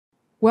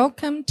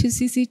Welcome to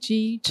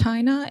CCG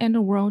China and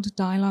the World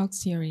Dialogue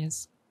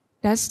Series,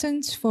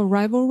 Destined for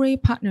Rivalry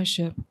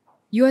Partnership,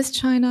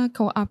 US-China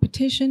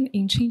Co-opetition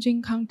in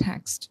Changing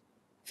Context,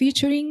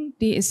 featuring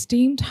the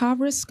esteemed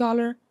Harvard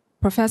scholar,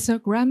 Professor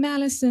Graham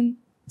Allison,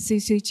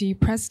 CCG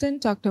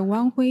President Dr.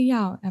 WANG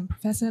Huiyao, and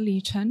Professor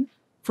LI Chen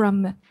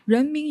from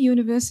Renmin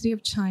University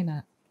of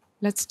China.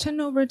 Let's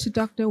turn over to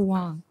Dr.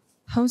 Wang,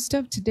 host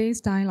of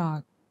today's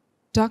dialogue.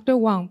 Dr.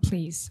 Wang,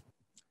 please.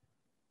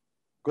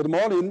 Good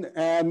morning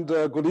and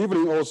good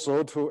evening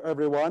also to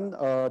everyone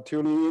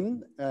tuning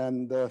in,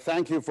 and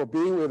thank you for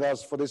being with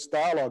us for this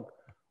dialogue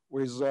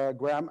with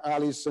Graham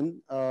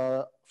Allison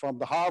from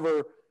the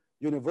Harvard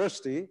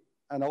University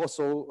and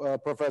also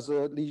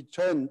Professor LI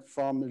Chen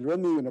from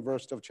Renmin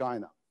University of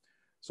China.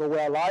 So we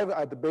are live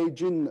at the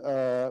Beijing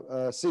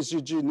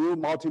CCG new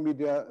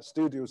multimedia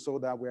studio so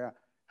that we're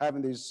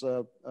having this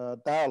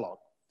dialogue.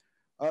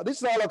 This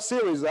dialogue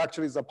series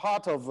actually is a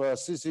part of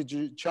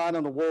CCG China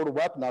and the World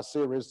webinar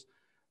series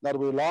that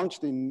we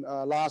launched in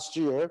last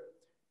year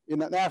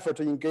in an effort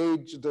to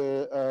engage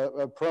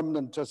the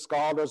prominent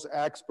scholars,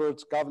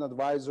 experts, government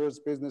advisors,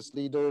 business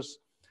leaders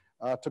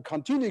to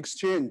continue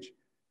exchange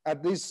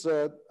at this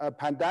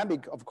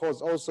pandemic, of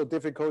course, also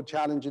difficult,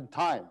 challenging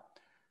time.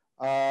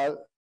 That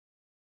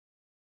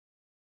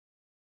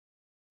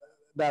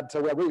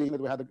we're really,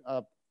 we had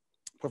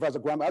Professor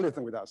Graham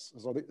Allison with us.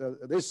 So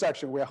this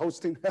section we are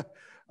hosting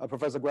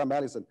Professor Graham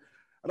Allison.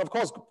 And of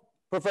course,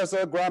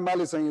 Professor Graham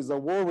Allison is a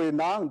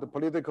world-renowned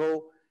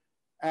political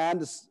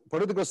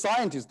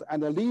scientist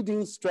and a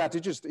leading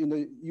strategist in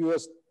the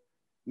US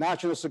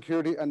national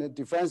security and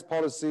defense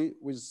policy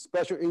with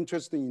special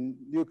interest in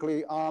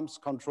nuclear arms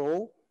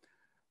control,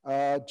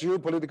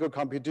 geopolitical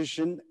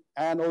competition,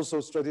 and also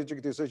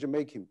strategic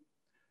decision-making.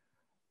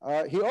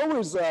 He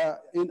always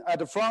at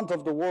the front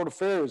of the world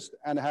affairs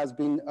and has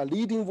been a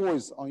leading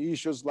voice on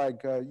issues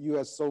like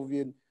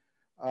US-Soviet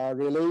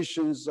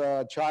relations,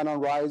 China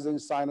rising,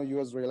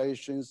 Sino-US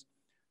relations,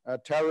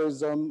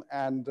 terrorism,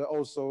 and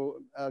also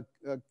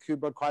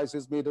Cuba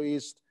crisis, Middle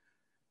East,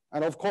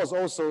 and of course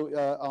also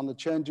on the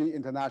changing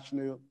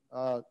international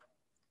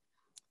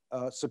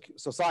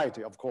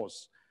society, of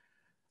course.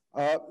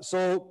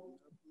 So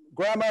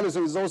Graham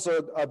Allison is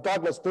also a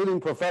Douglas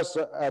Sterling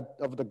Professor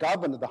of the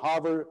government at the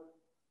Harvard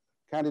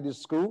Kennedy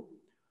School,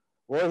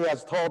 where he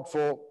has taught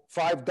for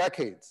 5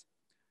 decades.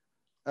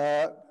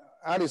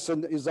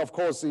 Allison is, of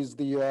course,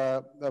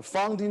 the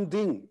founding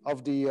dean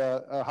of the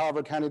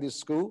Harvard Kennedy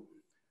School.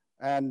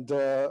 And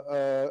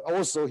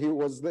also he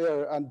was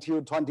there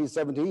until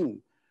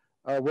 2017,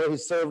 where he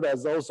served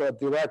as also a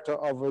director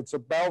of its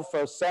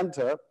Belfer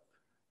Center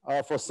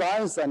for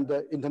Science and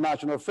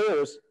International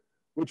Affairs,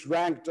 which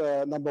ranked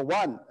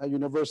 #1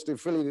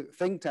 university-affiliated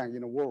think tank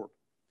in the world.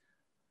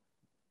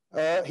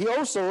 He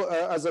also,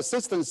 as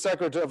Assistant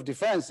Secretary of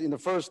Defense in the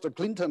first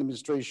Clinton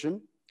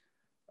administration,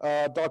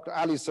 Dr.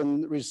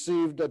 Allison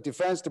received the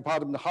Defense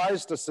Department's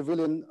highest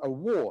civilian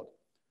award,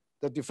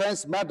 the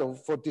Defense Medal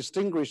for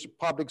Distinguished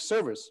Public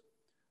Service,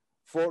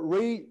 for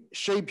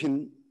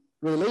reshaping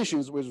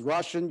relations with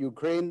Russia,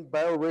 Ukraine,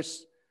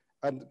 Belarus,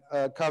 and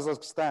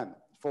Kazakhstan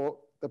for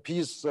the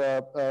peace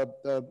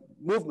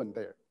movement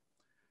there.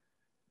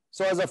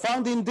 So as a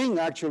founding dean,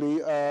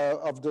 actually,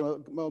 of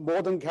the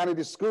modern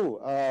Kennedy School,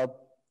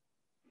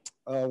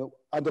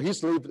 under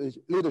his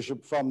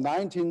leadership from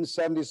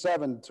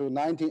 1977 to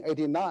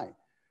 1989,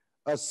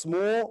 a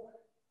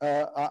small,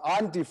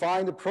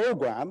 undefined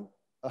program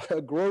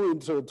grew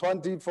into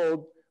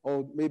 20-fold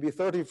or maybe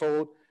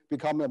 30-fold,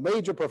 become a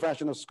major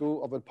professional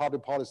school of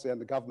public policy and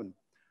the government.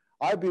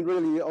 I've been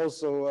really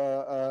also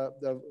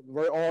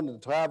very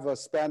honored to have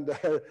spent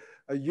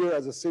a year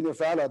as a senior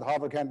fellow at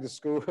Harvard Kennedy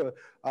School.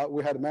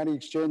 We had many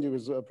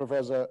exchanges with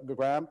Professor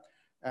Graham,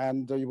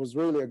 and it was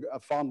really a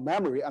fond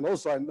memory. And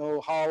also I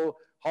know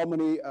how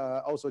many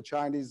also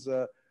Chinese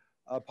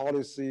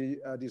policy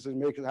decision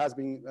makers has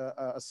been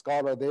a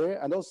scholar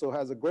there, and also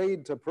has a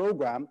great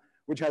program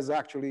which has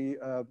actually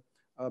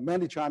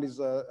many Chinese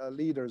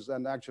leaders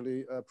and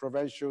actually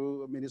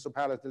provincial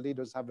municipality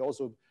leaders have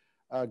also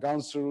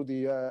gone through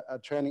the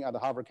training at the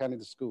Harvard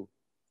Kennedy School.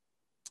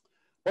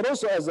 But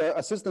also as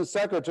Assistant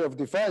Secretary of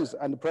Defense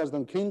and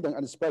President Clinton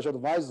and Special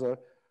Advisor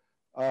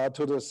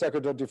to the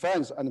Secretary of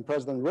Defense and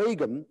President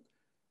Reagan,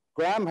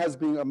 Graham has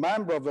been a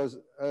member of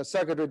the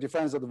Secretary of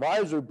Defense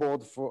Advisory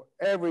Board for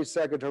every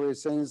secretary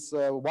since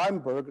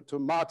Weinberg to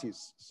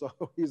Mattis. So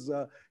he's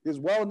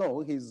well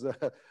known. He's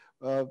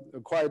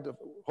quite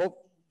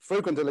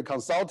frequently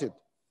consulted.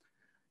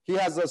 He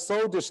has the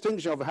sole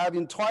distinction of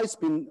having twice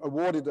been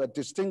awarded a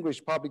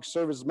Distinguished Public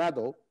Service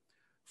Medal,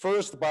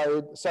 first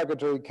by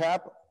Secretary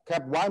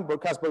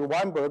Caspar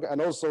Weinberg,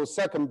 and also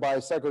second by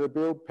Secretary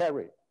Bill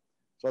Perry.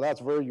 So that's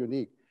very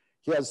unique.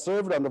 He has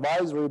served on the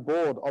advisory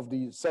board of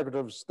the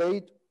Secretary of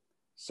State,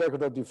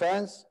 Secretary of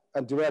Defense,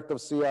 and Director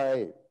of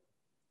CIA.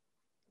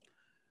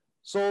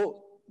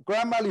 So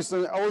Graham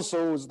Allison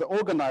also is the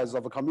organizer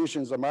of the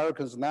Commission's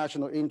Americans'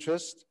 National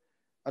Interest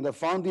and a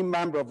founding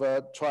member of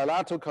a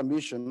Trilateral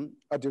Commission,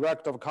 a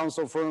director of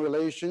Council of Foreign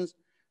Relations,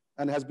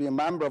 and has been a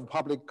member of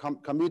public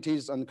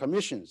committees and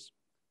commissions,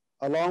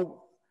 along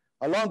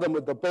them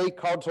with the Bay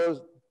Carter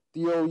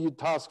DOE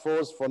Task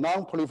Force for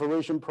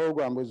Non-Proliferation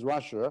Program with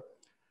Russia,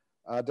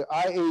 the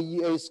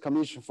IAEA's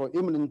Commission for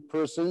Imminent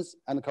Persons,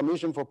 and the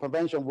Commission for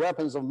Prevention of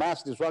Weapons of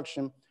Mass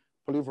Destruction,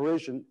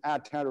 Proliferation,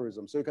 and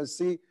Terrorism. So you can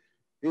see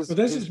well,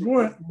 this is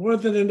more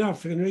than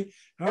enough, Henry.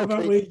 How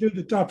about we do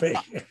the topic?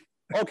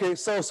 Okay,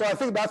 so I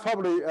think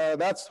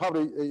that's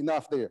probably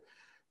enough there.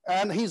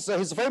 And he's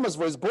famous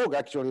for his book,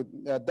 actually,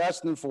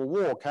 Destined for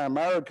War, Can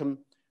American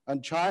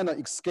and China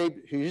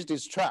Escape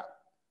Thucydides Trap,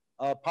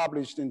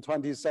 published in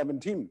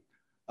 2017.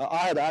 I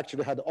had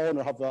actually had the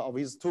honor of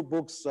his two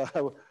books as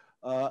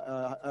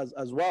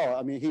well.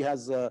 I mean, he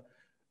has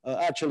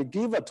actually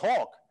given a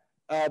talk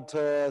at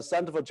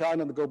Center for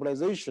China and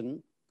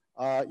Globalization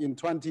in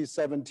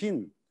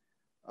 2017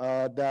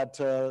 that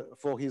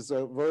for his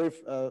very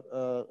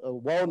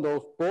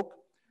well-known book.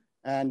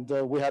 And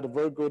we had a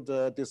very good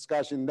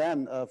discussion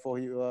then for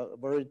his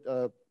very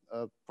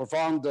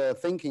profound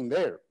thinking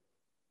there.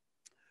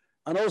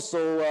 And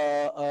also,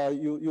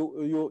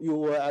 you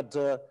were at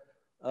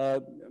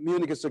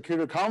Munich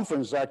Security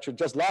Conference. Actually,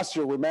 just last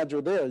year we met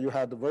you there. You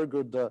had a very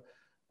good,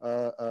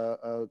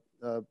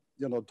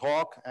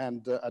 talk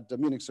and at the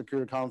Munich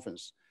Security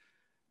Conference.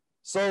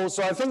 So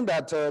I think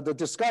that the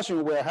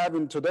discussion we're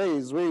having today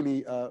is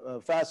really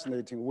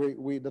fascinating.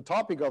 The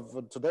topic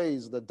of today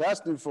is the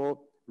Destined for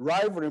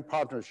Rivaling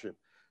Partnership,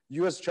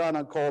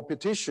 U.S.-China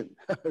co-opetition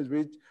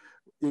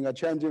in a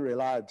changing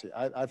reality.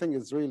 I think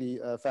it's really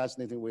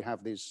fascinating we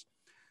have this.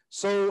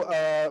 So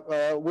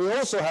we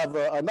also have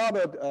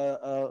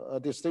another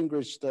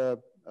distinguished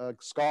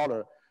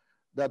scholar,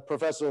 that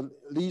Professor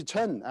LI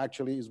Chen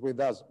actually is with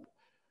us.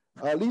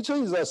 LI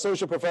Chen is an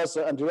associate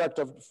professor and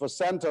director for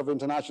Center of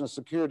International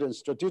Security and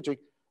Strategic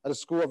at the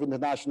School of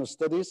International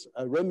Studies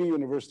at Renmin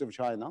University of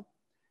China.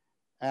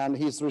 And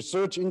his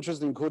research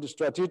interests include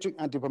strategic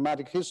and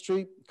diplomatic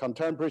history,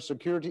 contemporary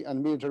security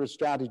and military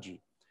strategy,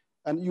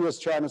 and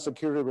US-China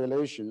security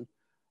relations,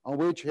 on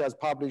which he has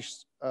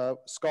published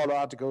scholar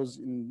articles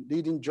in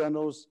leading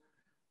journals,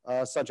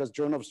 such as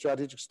Journal of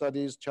Strategic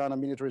Studies, China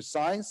Military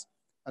Science,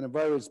 and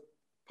various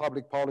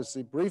public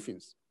policy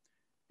briefings.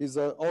 He's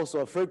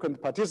also a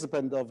frequent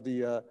participant of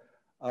the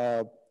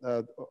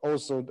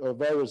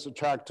various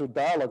track 2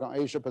 dialogue on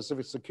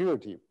Asia-Pacific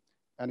security.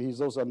 And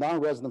he's also a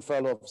non-resident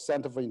fellow of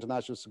Center for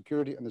International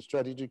Security and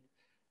Strategic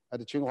at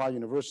the Tsinghua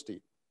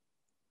University.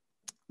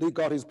 Lee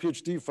got his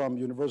PhD from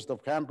University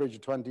of Cambridge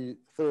in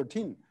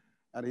 2013,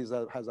 and he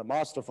has a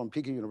master from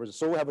Peking University.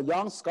 So we have a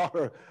young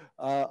scholar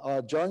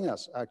joining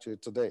us actually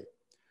today.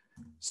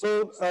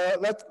 So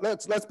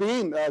let's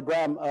begin,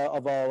 Graham,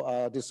 of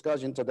our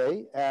discussion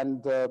today.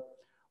 And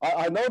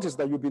I noticed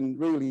that you've been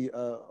really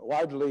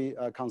widely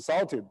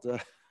consulted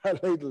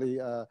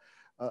lately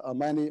on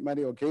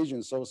many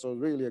occasions. So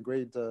really a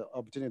great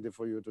opportunity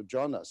for you to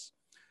join us.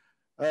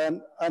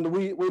 And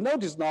we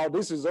notice now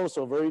this is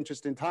also a very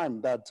interesting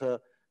time that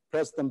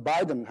President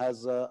Biden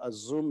has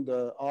assumed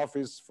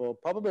office for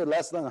probably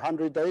less than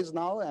 100 days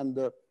now. And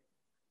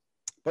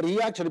but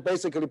he actually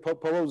basically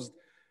proposed,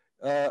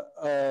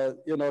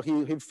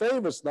 he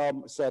favors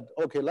now, said,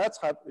 okay, let's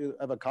have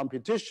a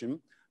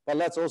competition, but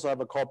let's also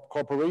have a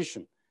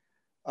cooperation.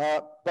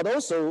 But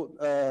also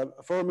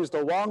for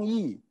Mr. Wang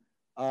Yi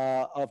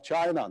of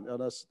China,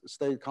 the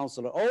state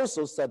councilor,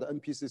 also said the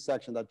NPC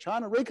section that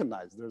China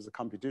recognized there's a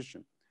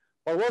competition,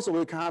 but also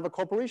we can have a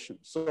cooperation.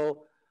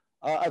 So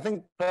I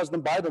think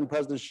President Biden and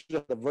President Xi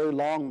had a very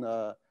long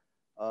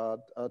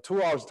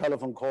 2 hours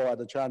telephone call at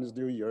the Chinese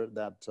New Year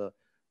that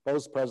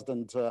both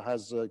presidents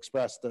has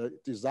expressed the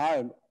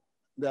desire.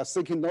 They are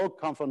seeking no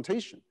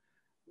confrontation,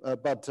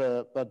 but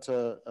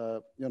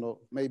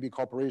maybe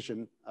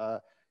cooperation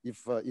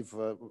if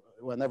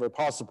whenever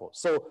possible.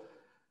 So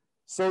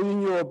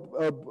in your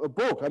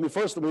book, I mean,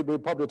 first we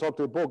probably talk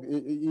to the book.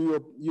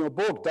 In your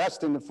book,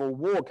 Destined for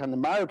War, Can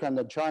America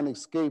and China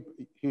Escape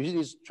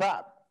Thucydides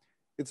Trap?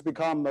 It's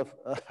become a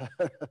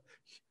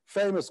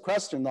famous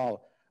question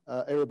now.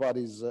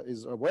 Everybody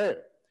is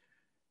aware.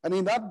 And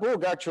in that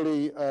book,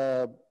 actually,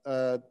 the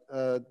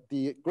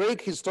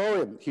Greek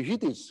historian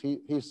Thucydides, he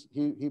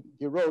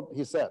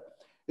said,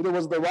 it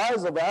was the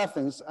rise of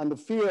Athens and the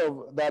fear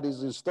that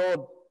is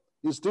instilled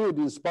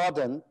in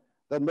Spartan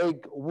that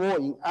make war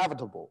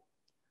inevitable.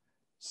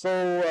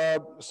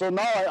 So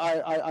now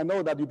I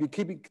know that you'll be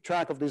keeping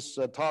track of this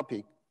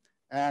topic,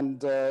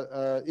 and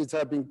it's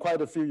been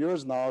quite a few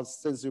years now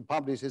since you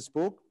published his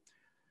book.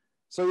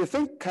 So you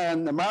think,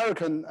 can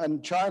America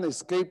and China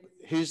escape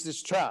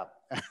Thucydides trap?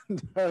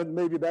 And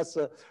maybe that's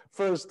the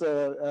first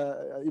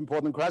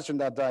important question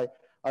that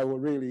I will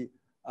really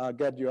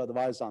get your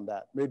advice on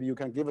that. Maybe you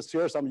can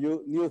share some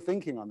new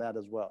thinking on that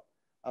as well.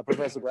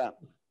 Professor Graham.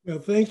 Well,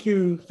 thank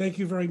you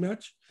very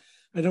much.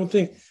 I don't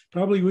think,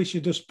 probably we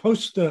should just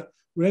post the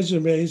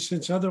resumes,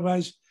 since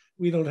otherwise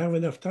we don't have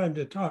enough time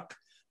to talk.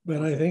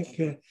 But I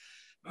think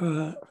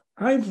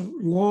I've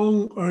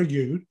long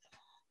argued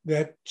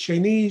that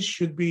Chinese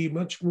should be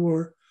much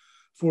more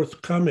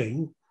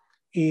forthcoming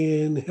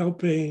in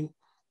helping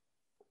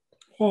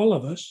all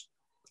of us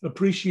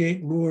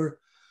appreciate more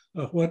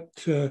what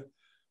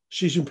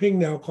Xi Jinping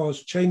now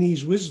calls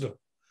Chinese wisdom.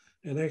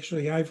 And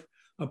actually, I've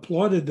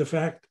applauded the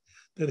fact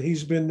that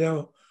he's been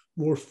now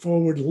more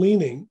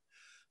forward-leaning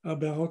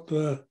about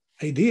the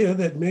idea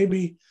that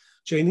maybe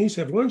Chinese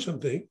have learned some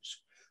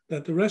things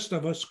that the rest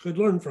of us could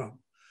learn from.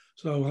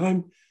 So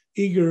I'm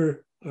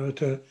eager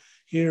to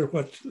hear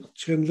what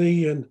Chen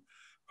Li and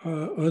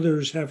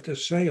others have to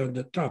say on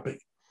the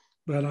topic.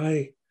 But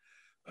I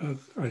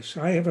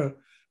have a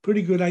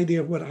pretty good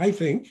idea of what I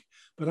think,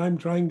 but I'm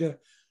trying to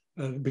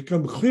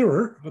become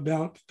clearer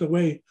about the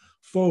way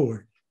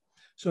forward.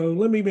 So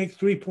let me make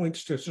 3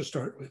 points to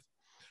start with.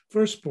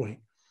 First point,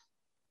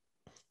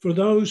 for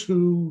those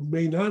who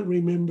may not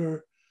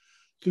remember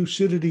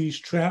Thucydides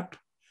Trap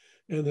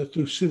and the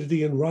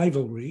Thucydidean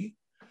rivalry,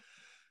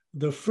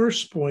 the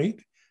first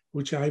point,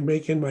 which I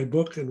make in my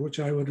book and which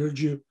I would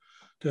urge you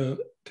to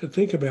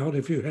think about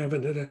if you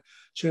haven't had a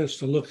chance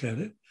to look at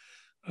it,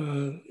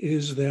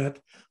 is that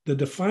the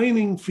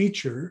defining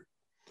feature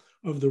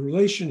of the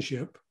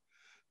relationship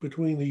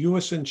between the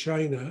US and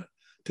China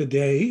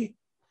today,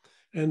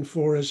 and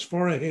for as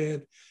far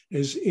ahead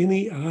as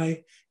any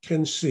eye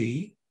can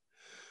see,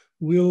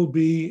 will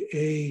be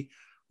a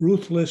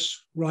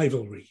ruthless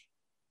rivalry.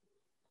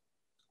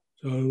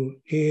 So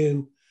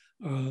in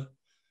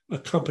a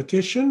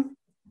competition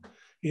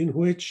in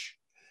which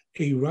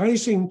a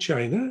rising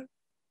China,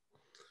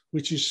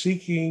 which is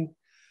seeking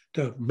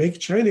to make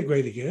China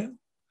great again,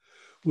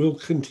 will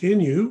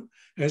continue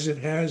as it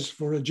has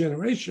for a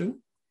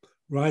generation,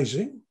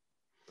 rising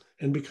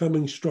and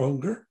becoming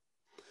stronger.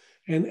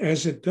 And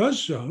as it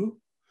does so,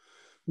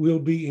 will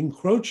be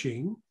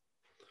encroaching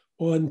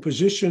on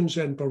positions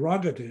and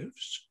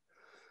prerogatives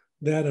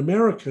that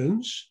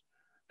Americans,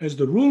 as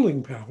the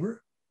ruling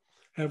power,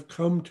 have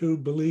come to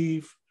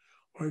believe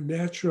are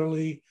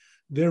naturally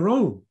their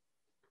own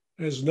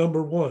as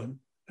number one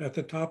at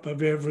the top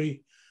of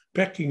every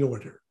pecking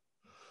order.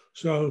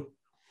 So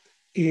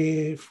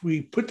if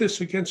we put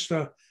this against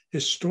a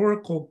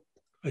historical,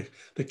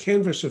 the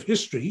canvas of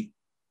history,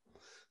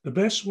 the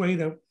best way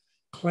to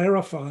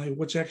clarify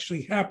what's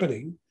actually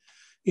happening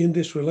in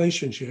this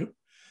relationship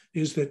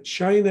is that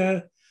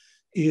China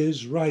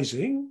is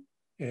rising,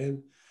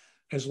 and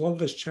as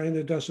long as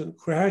China doesn't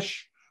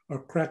crash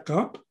or crack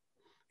up,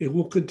 it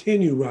will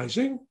continue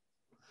rising.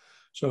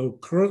 So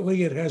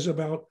currently it has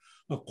about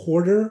a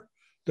quarter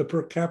the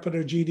per capita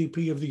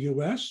GDP of the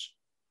US,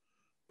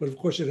 but of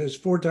course it has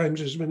 4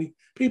 times as many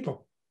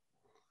people.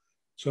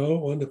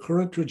 So on the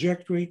current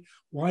trajectory,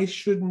 why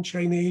shouldn't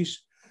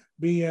Chinese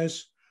be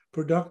as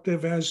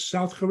productive as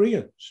South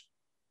Koreans?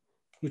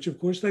 Which of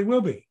course they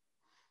will be.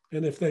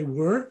 And if they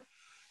were,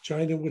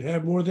 China would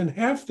have more than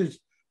half the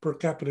per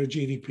capita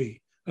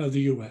GDP of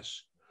the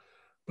US.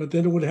 But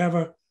then it would have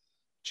a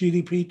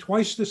GDP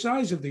twice the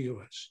size of the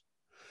US.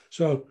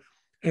 So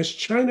as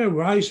China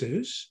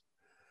rises,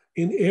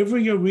 in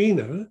every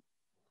arena,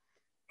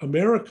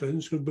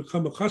 Americans who've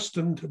become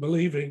accustomed to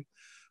believing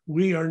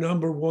we are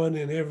number one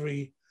in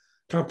every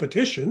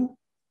competition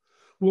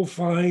will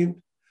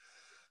find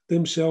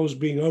themselves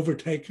being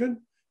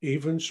overtaken,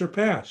 even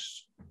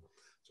surpassed.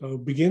 So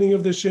beginning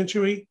of the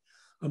century,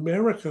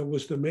 America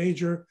was the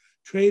major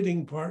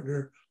trading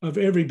partner of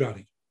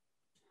everybody.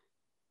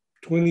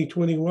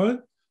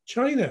 2021,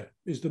 China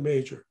is the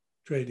major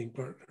trading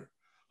partner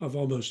of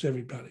almost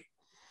everybody.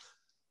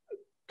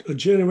 A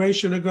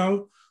generation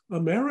ago,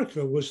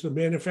 America was the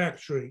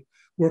manufacturing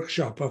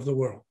workshop of the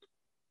world.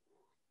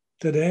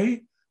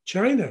 Today,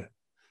 China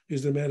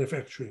is the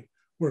manufacturing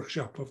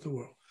workshop of the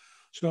world.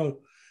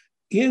 So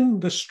in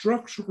the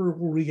structural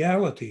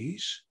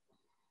realities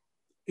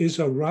is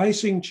a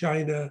rising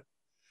China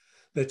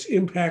that's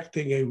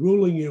impacting a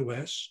ruling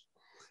US.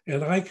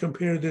 And I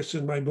compare this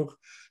in my book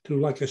to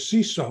like a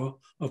seesaw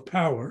of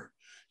power,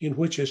 in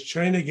which as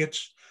China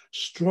gets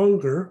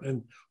stronger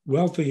and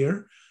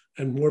wealthier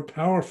and more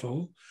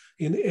powerful,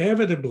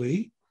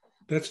 inevitably,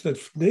 that's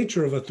the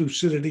nature of a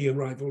Thucydidean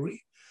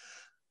rivalry,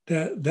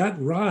 that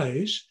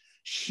rise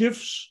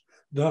shifts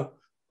the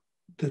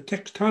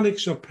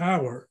tectonics of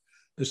power,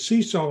 the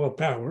seesaw of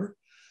power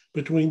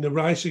between the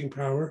rising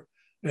power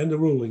and the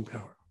ruling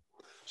power.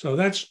 So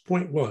that's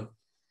point one.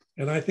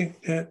 And I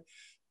think that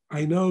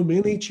I know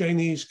many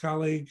Chinese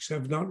colleagues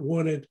have not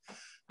wanted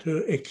to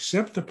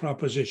accept the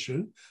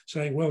proposition,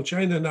 saying, well,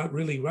 China not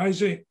really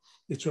rising,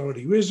 it's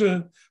already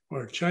risen,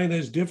 or China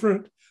is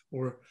different,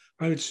 or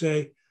I would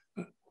say,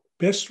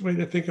 best way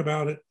to think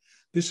about it,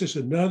 this is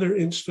another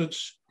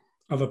instance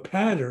of a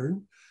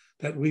pattern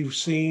that we've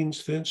seen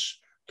since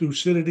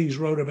Thucydides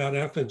wrote about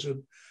Athens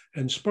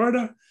and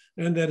Sparta,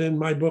 and that in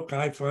my book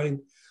I find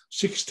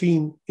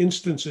 16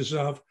 instances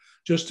of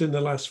just in the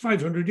last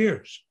 500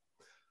 years.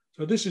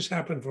 So this has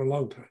happened for a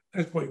long time.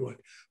 That's point one.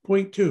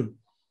 Point two,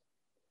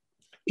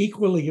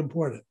 equally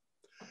important.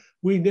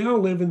 We now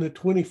live in the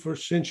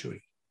 21st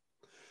century,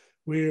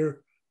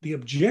 where the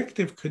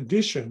objective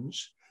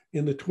conditions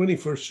in the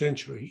 21st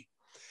century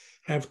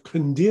have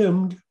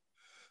condemned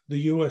the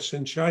US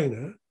and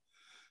China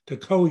to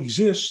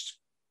coexist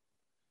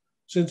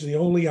since the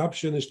only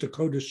option is to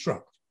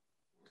co-destruct.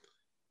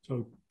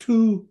 So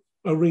two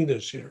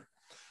arenas here.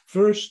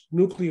 First,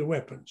 nuclear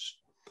weapons.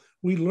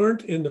 We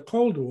learned in the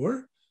Cold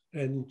War,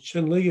 and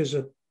Chen Li is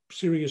a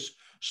serious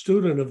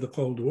student of the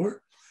Cold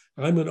War.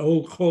 I'm an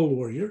old Cold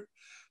Warrior.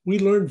 We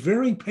learned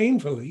very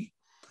painfully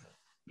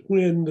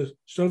when the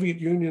Soviet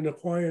Union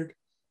acquired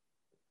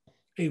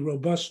a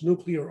robust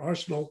nuclear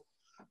arsenal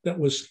that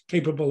was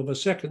capable of a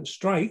second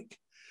strike,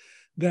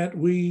 that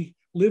we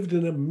lived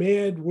in a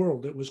mad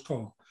world, it was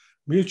called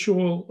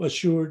mutual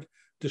assured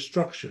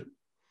destruction.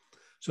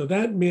 So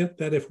that meant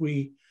that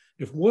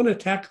if one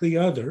attacked the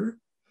other,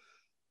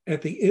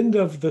 at the end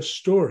of the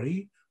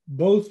story,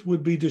 both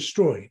would be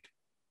destroyed.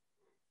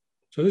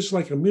 So this is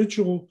like a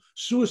mutual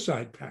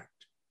suicide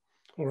pact,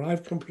 or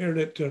I've compared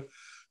it to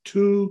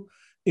two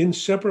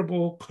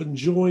inseparable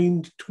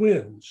conjoined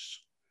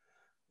twins,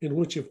 in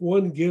which if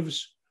one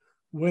gives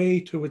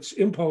way to its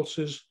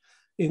impulses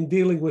in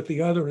dealing with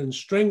the other and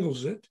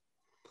strangles it,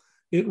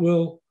 it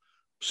will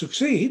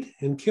succeed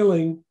in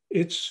killing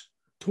its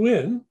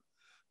twin,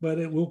 but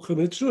it will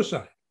commit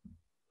suicide.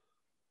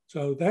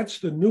 So that's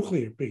the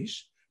nuclear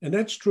piece. And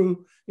that's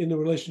true in the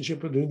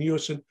relationship between the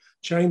US and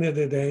China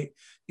today,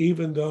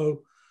 even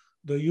though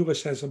the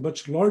US has a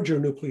much larger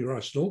nuclear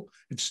arsenal.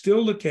 It's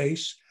still the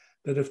case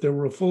that if there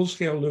were a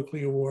full-scale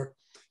nuclear war,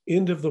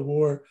 end of the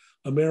war,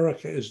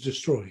 America is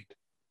destroyed.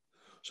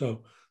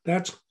 So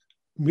that's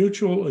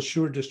mutual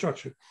assured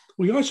destruction.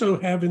 We also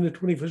have in the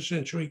 21st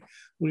century,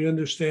 we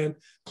understand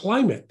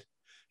climate,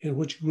 in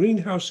which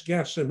greenhouse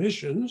gas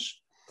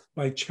emissions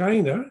by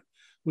China,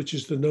 which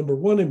is the #1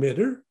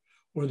 emitter,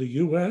 or the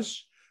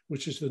US,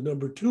 which is the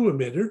 #2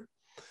 emitter,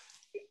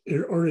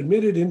 are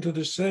emitted into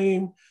the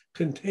same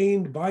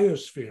contained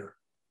biosphere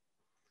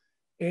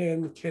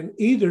and can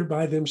either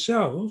by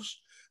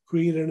themselves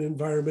create an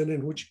environment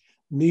in which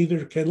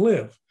neither can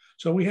live.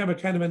 So we have a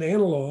kind of an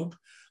analog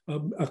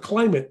of a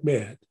climate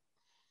mad.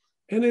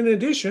 And in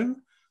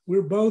addition,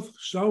 we're both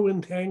so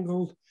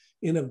entangled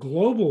in a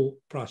global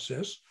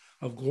process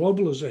of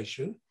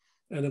globalization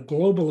and a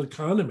global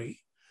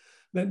economy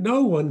that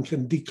no one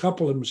can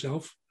decouple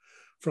himself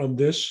from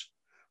this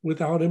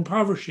without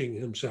impoverishing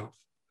himself.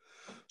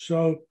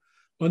 So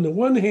on the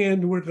one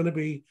hand, we're going to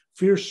be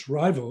fierce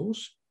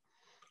rivals.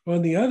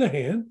 On the other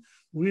hand,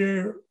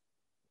 we're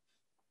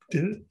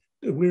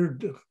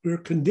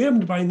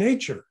condemned by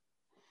nature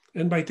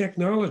and by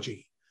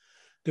technology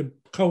to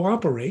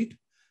cooperate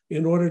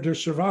in order to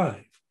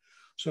survive.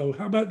 So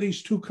how about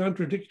these two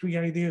contradictory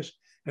ideas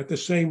at the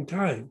same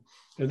time?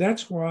 And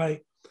that's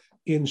why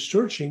in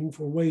searching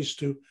for ways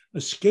to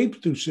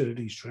escape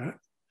Thucydides trap,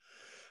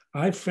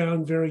 I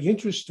found very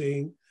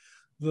interesting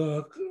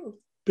the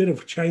bit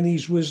of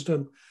Chinese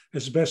wisdom,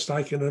 as best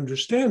I can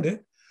understand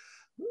it,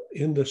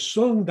 in the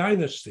Song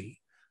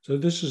dynasty. So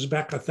this is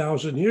back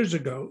 1,000 years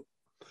ago,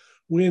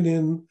 when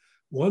in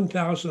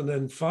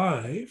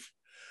 1005,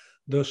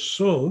 the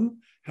Song,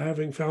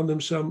 having found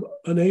themselves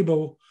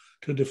unable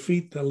to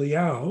defeat the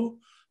Liao,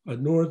 a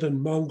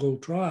northern Mongol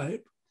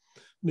tribe,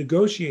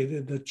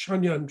 negotiated the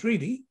Chunyan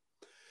Treaty,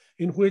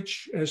 in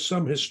which, as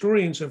some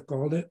historians have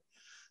called it,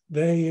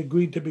 they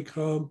agreed to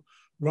become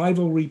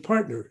rivalry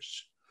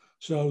partners.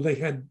 So they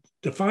had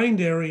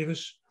defined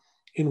areas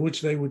in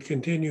which they would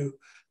continue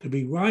to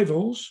be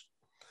rivals,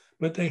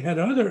 but they had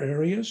other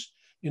areas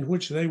in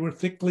which they were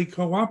thickly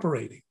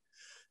cooperating.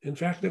 In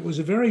fact, it was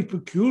a very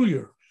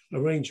peculiar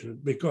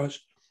arrangement because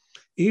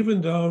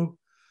even though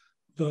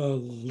the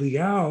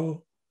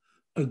Liao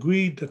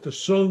agreed that the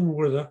Song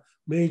were the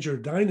major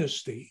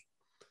dynasty,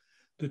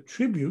 the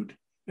tribute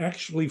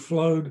actually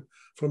flowed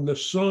from the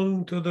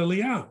Song to the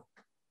Liao.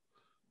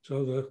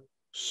 So the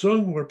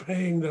Song were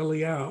paying the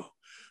Liao,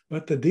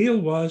 but the deal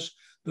was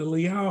the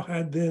Liao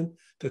had then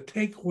to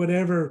take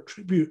whatever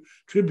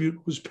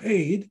tribute was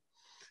paid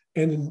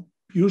and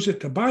use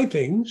it to buy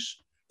things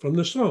from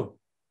the Song.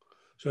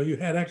 So you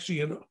had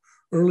actually an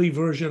early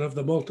version of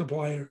the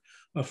multiplier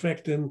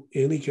effect in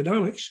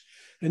economics.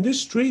 And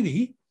this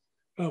treaty,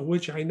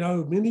 which I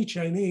know many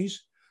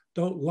Chinese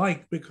don't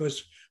like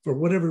because for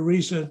whatever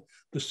reason,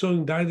 the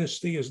Song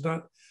dynasty is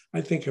not,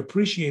 I think,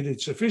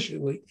 appreciated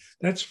sufficiently.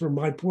 That's from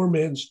my poor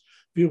man's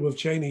view of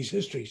Chinese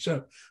history.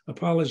 So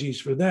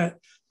apologies for that.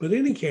 But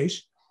in any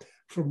case,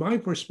 from my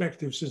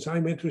perspective, since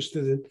I'm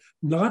interested in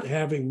not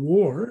having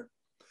war,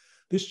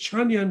 this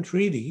Chunyan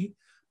Treaty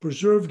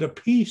preserved a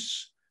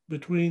peace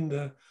between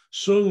the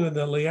Song and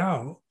the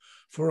Liao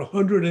for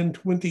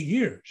 120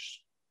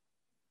 years.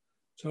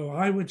 So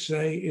I would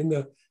say in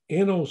the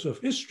annals of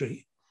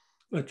history,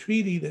 a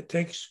treaty that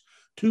takes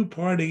two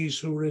parties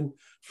who are in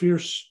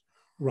fierce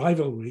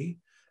rivalry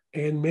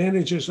and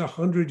manages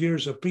 100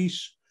 years of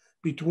peace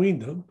between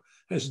them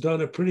has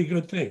done a pretty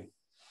good thing.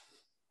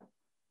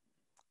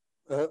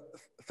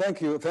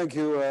 Thank you,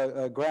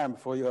 Graham,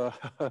 for your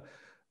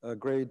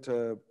great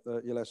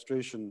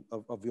illustration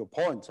of your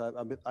points.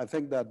 I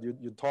think that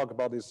you talk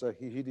about this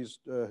Thucydides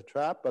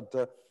trap,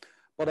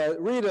 but I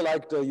really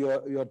liked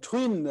your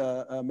twin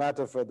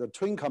metaphor, the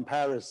twin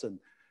comparison,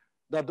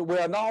 that we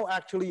are now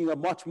actually in a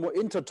much more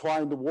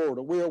intertwined world.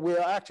 We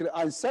are actually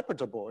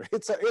inseparable.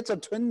 It's a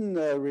twin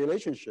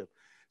relationship.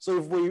 So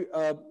if we,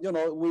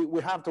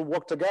 we have to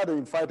work together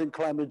in fighting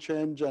climate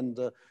change and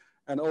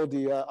all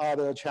the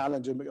other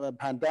challenges,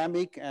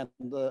 pandemic and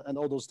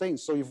all those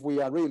things. So if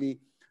we are really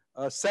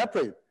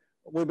separate,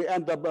 we may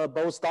end up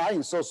both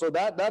dying. So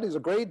that is a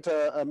great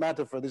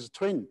metaphor, this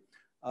twin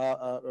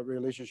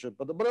relationship.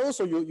 But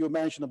also you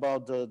mentioned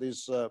about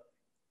this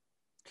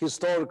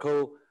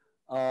historical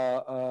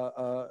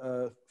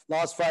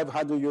last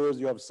 500 years.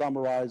 You have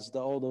summarized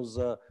all those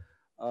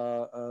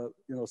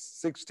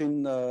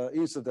 16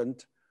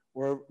 incidents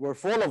where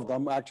 4 of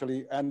them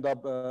actually end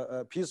up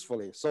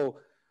peacefully. So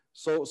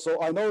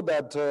I know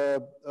that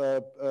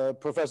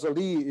Professor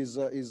Li is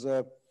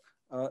a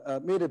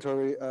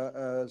military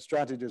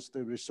strategist,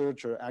 a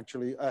researcher.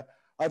 Actually,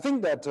 I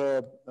think that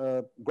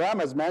Graham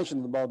has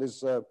mentioned about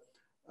this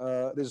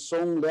this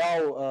Song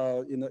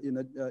Liao in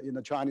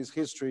the Chinese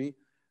history,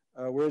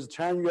 whereas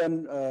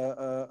Chen-Yuan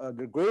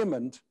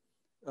agreement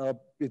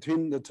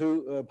between the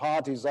 2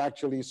 parties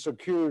actually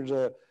secured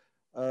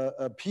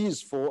a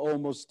peace for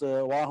almost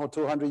 100 or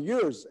 200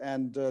 years,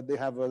 and they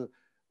have a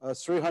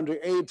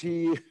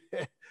 380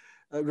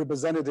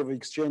 representative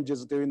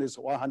exchanges during this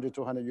 100,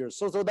 200 years.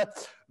 So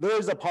that there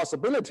is a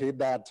possibility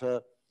that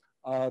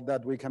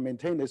that we can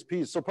maintain this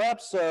peace. So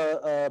perhaps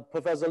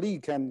Professor Li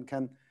can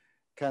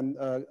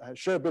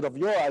share a bit of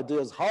your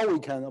ideas how we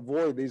can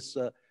avoid this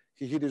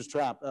Thucydides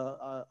trap,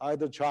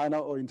 either China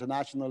or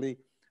internationally,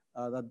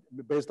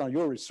 based on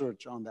your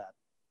research on that.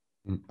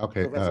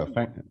 Okay,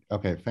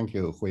 thank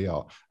you,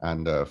 Huiyao,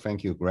 and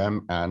thank you,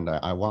 Graham. And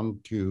I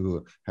want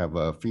to have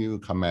a few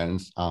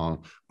comments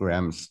on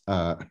Graham's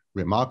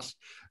remarks.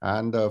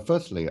 And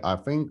firstly, I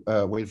think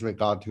with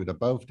regard to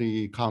both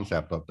the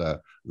concept of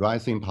the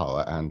rising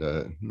power and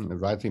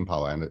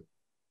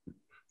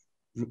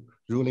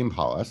ruling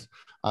powers,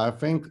 I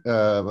think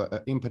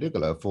in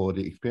particular for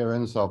the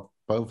experience of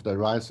both the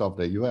rise of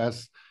the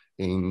US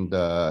in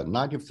the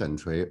 19th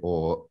century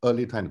or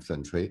early 20th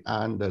century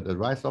and the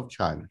rise of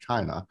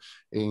China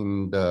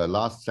in the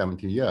last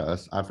 70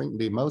 years, I think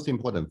the most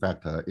important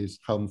factor is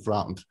home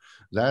front.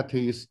 That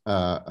is,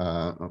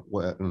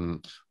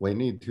 we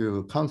need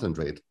to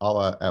concentrate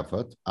our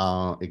effort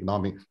on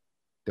economic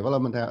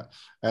development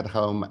at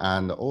home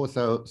and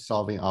also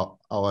solving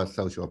our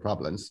social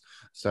problems.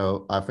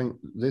 So I think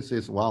this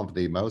is one of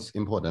the most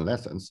important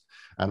lessons.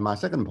 And my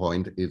second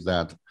point is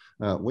that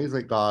with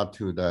regard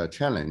to the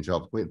challenge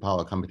of great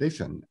power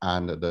competition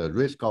and the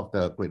risk of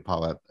the great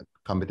power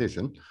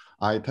competition,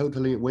 I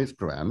totally with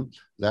Graham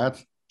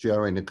that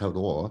during the Cold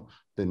War,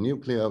 the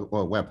nuclear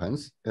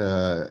weapons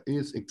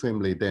is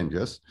extremely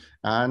dangerous.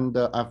 And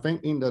I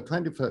think in the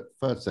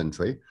 21st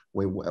century,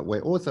 we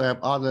also have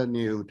other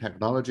new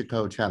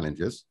technological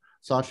challenges,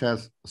 such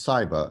as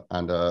cyber,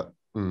 and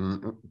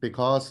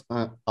because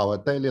our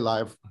daily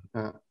life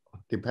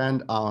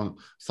depend on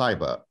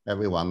cyber,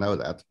 everyone knows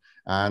that.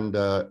 And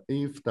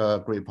if the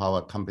great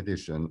power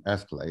competition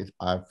escalates,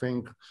 I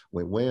think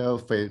we will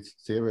face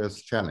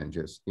serious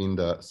challenges in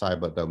the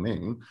cyber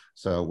domain.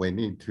 So we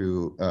need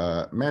to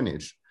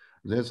manage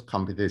this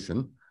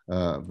competition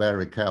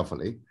very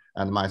carefully.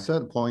 And my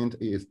third point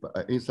is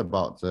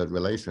about the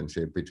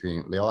relationship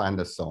between Liao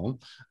and Song,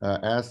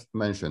 as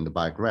mentioned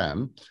by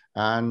Graham.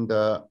 And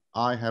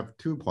I have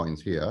 2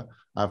 points here.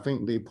 I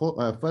think the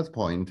first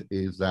point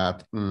is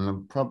that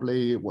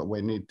probably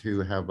we need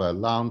to have a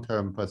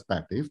long-term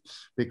perspective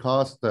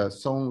because the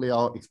Song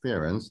Liao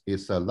experience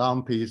is a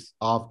long peace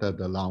after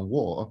the long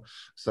war.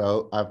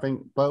 So I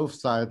think both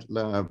sides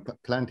learn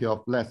plenty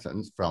of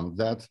lessons from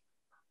that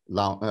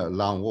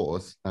long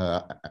wars,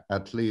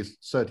 at least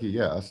 30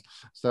 years.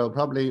 So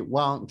probably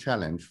one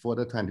challenge for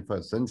the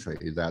 21st century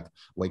is that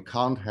we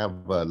can't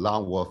have a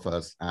long war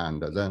first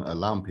and then a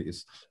long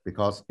peace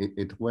because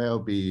it will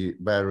be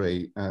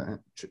very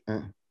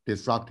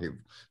destructive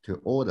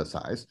to all the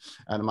sides.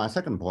 And my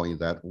second point is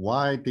that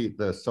why did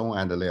the Song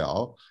and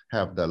Liao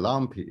have the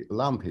long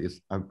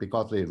peace?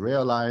 Because they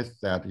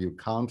realized that you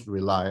can't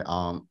rely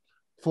on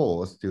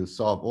force to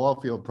solve all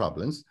of your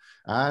problems.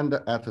 And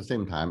at the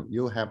same time,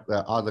 you have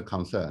the other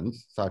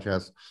concerns, such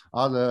as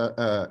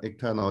other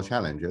external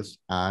challenges.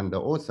 And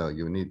also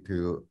you need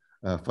to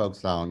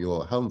focus on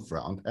your home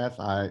front, as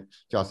I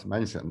just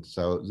mentioned.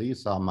 So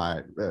these are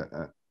my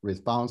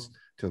response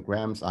to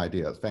Graham's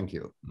ideas. Thank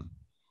you.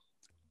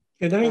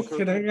 Can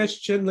I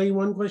ask Chen Li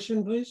one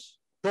question, please?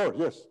 Sure,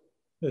 yes.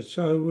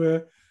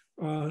 So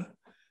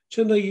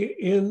Chen Li,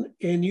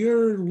 in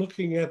your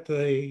looking at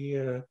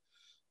the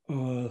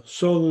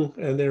Song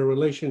and their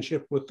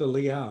relationship with the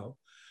Liao,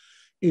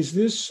 is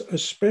this a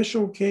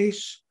special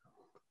case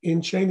in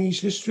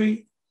Chinese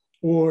history,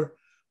 or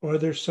are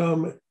there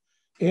some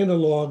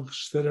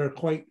analogs that are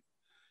quite,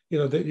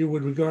 that you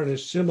would regard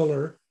as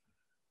similar,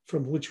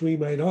 from which we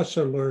might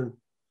also learn,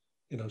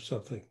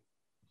 something?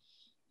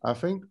 I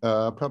think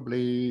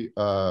probably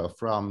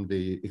from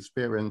the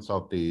experience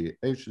of the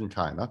ancient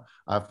China,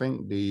 I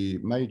think the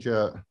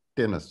major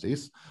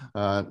dynasties,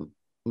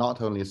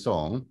 not only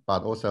Song,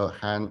 but also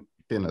Han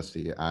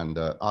dynasty and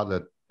other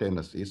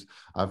dynasties,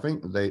 I think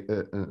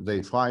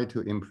they try to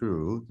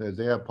improve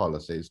their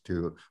policies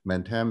to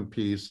maintain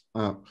peace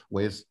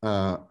with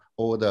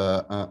all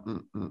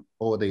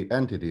the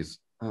entities.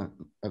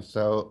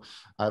 So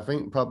I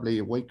think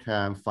probably we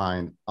can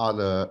find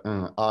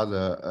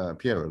other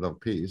period of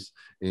peace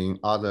in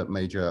other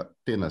major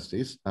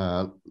dynasties,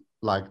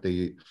 like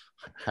the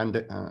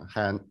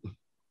Han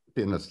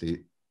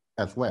dynasty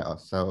as well.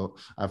 So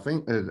I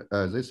think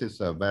this is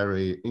a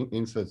very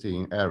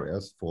interesting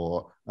areas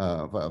for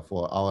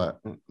our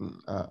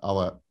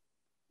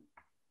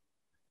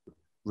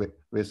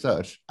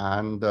research,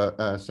 and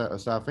so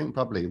I think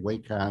probably we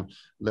can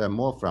learn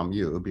more from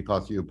you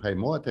because you pay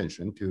more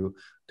attention to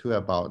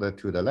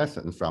the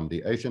lessons from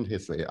the ancient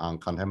history on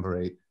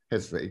contemporary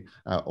history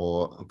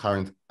or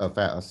current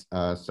affairs.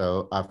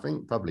 So I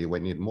think probably we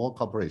need more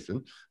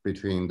cooperation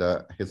between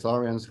the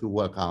historians who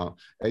work on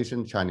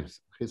ancient Chinese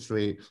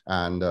history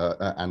and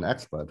an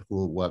expert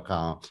who work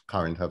on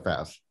current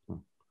affairs.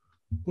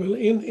 Well,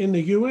 in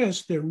the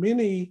U.S., there are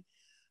many,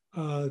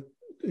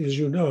 as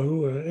you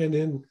know, and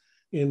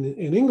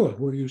in England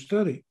where you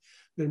study,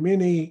 there are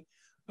many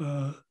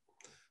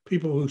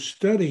people who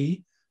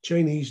study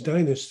Chinese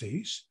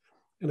dynasties.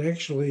 And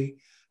actually,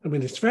 I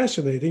mean, it's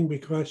fascinating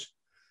because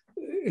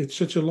it's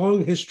such a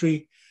long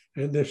history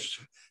and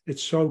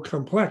it's so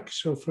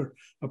complex. So for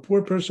a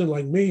poor person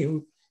like me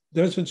who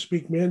doesn't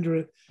speak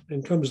Mandarin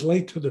and comes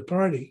late to the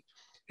party,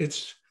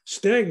 it's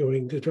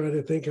staggering to try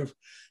to think of,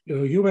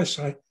 US,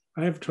 I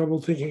have trouble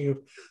thinking of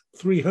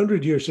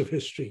 300 years of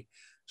history.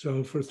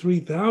 So for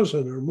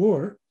 3,000 or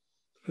more,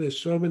 there's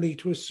so many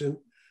twists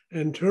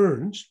and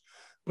turns.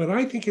 But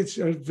I think it's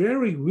a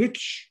very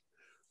rich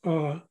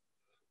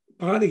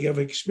body of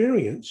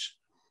experience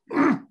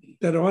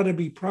that ought to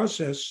be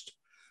processed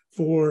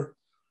for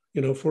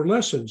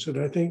lessons. And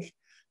I think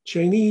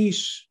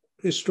Chinese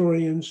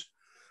historians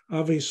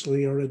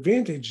obviously are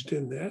advantaged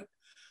in that,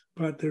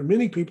 but there are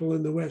many people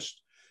in the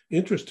West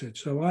interested.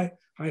 So I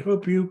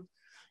hope you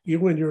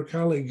and your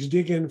colleagues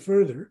dig in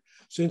further,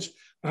 since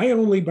I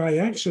only by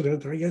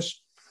accident, I guess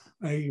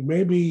I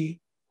maybe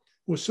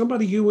was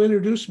somebody you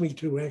introduced me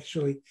to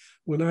actually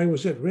when I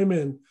was at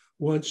Renmin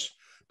once,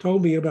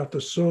 told me about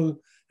the Song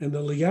and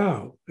the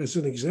Liao as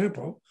an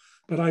example,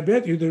 but I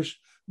bet you there's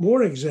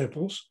more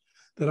examples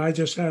that I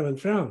just haven't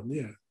found.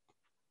 Yeah.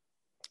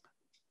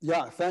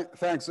 Yeah,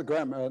 thanks,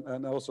 Graham,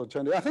 and also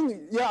Chen. I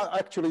think, yeah,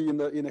 actually, in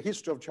the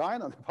history of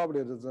China,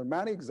 probably there's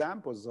many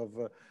examples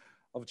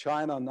of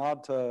China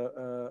not, they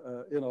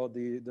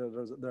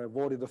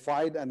avoided the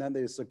fight and then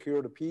they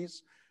secured the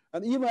peace,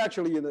 and even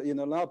actually,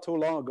 not too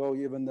long ago,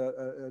 even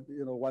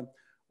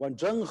when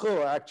Zheng He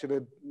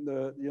actually,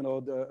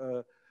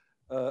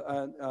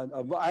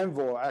 an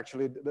envoy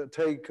actually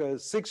take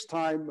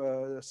 6-time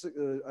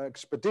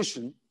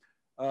expedition.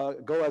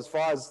 Go as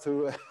far as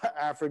to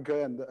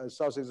Africa and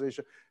Southeast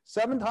Asia.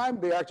 7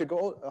 times they actually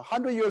go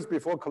 100 years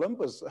before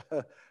Columbus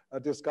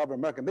discovered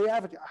America. They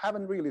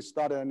haven't really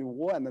started any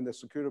war, and then the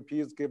security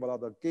peace gave a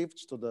lot of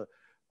gifts to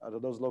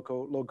those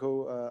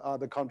local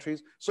other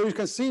countries. So you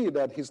can see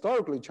that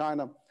historically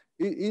China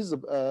is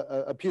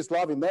a peace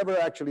loving. Never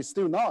actually,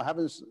 still now,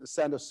 haven't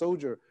sent a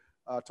soldier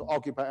to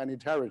occupy any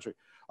territory.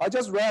 I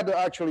just read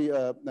actually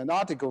an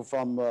article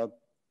from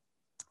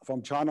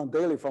China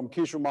Daily, from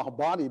Kishore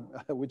Mahapati,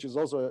 which is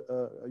also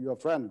your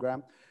friend,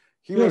 Graham.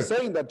 He was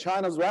saying that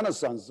China's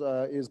Renaissance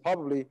is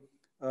probably,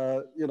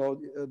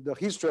 the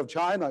history of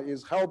China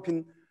is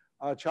helping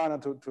China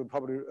to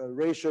probably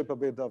reshape a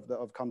bit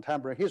of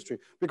contemporary history,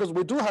 because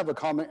we do have a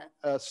common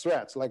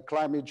threats like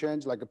climate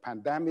change, like a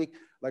pandemic,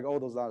 like all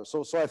those others.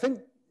 So I think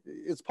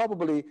it's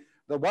probably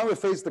that when we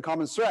face the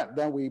common threat,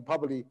 then we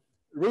probably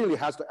really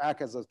has to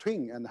act as a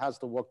twin and has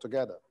to work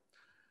together.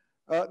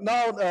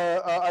 Now,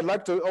 I'd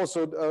like to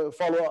also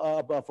follow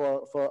up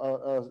for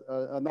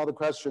another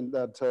question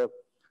that,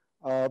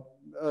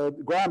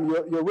 Graham,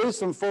 your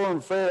recent Foreign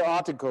Affairs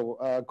article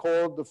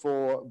called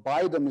for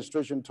Biden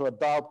administration to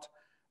adopt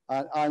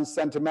an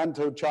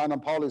unsentimental China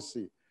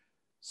policy.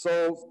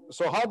 So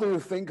how do you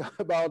think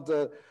about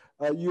the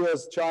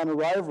US-China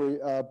rivalry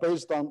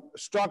based on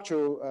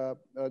structural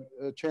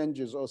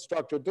changes or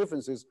structural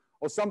differences,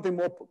 or something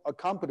more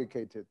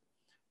complicated?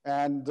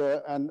 And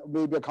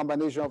maybe a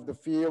combination of the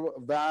fear,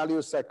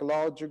 value,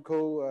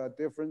 psychological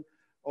difference,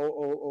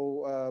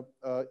 or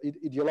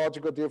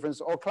ideological difference,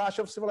 or clash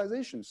of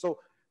civilizations. So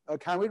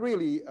can we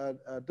really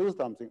do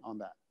something on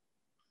that?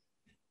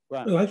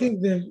 Right. Well, I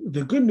think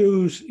the good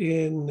news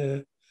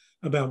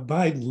about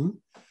Biden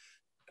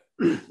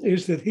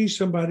is that he's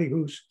somebody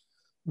who's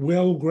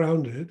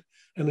well-grounded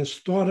and has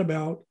thought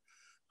about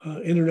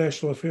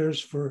international affairs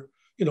for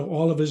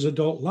all of his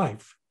adult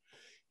life.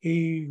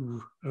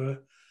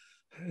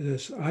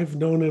 I've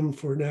known him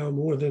for now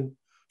more than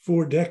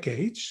 4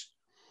 decades.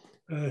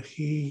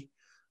 He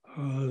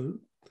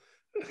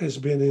has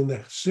been in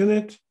the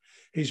Senate.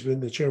 He's been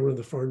the chairman of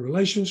the Foreign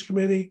Relations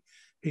Committee.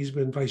 He's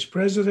been vice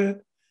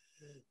president.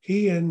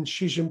 He and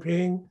Xi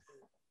Jinping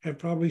have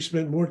probably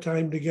spent more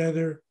time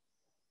together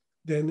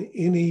than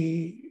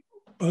any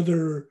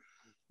other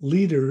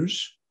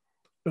leaders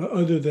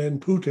other than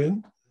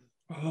Putin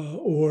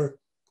or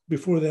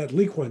before that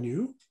Lee Kuan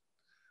Yew.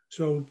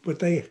 So, but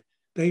they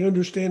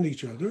understand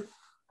each other.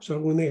 So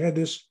when they had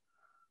this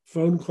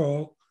phone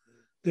call,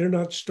 they're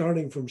not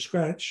starting from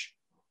scratch.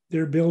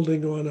 They're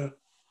building on a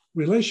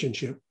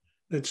relationship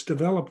that's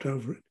developed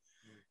over it.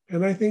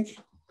 And I think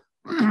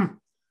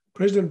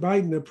President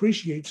Biden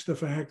appreciates the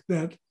fact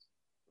that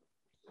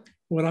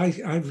what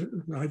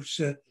I've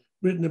said,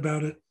 written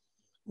about it,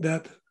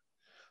 that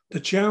the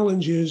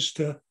challenge is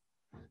the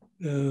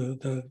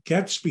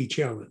Gatsby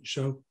challenge.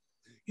 So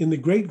in The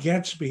Great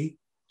Gatsby,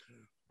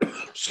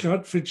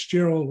 Scott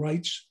Fitzgerald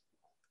writes,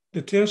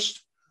 the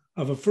test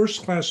of a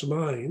first-class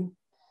mind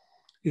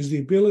is the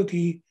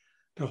ability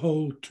to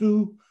hold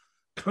two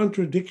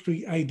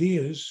contradictory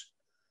ideas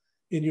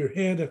in your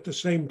head at the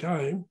same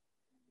time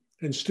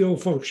and still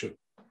function.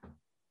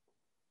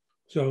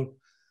 So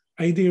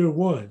idea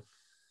one,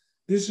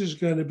 this is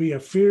going to be a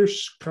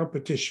fierce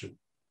competition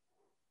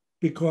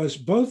because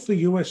both the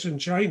US and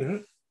China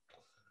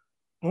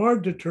are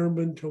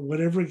determined to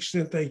whatever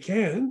extent they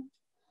can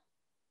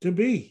to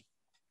be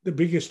the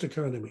biggest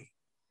economy,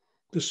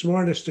 the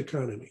smartest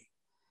economy,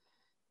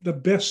 the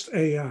best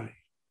AI,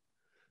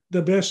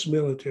 the best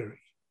military,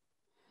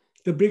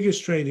 the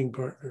biggest trading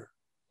partner,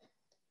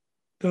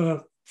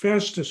 the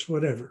fastest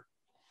whatever.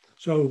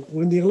 So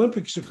when the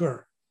Olympics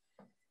occur,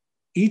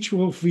 each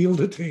will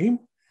field a team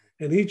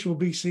and each will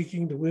be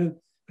seeking to win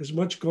as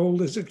much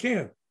gold as it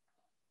can.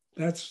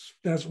 That's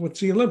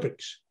what's the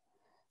Olympics.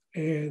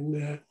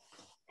 And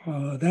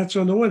that's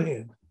on the one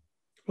hand.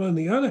 On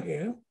the other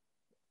hand,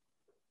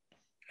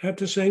 at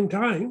the same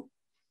time,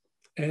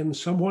 and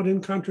somewhat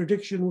in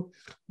contradiction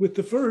with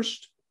the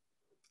first,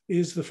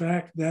 is the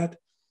fact that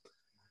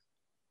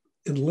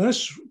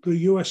unless the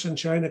US and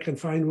China can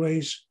find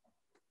ways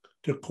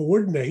to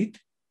coordinate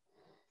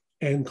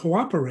and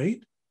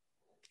cooperate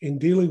in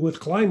dealing with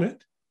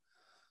climate,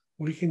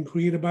 we can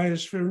create a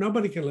biosphere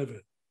nobody can live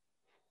in.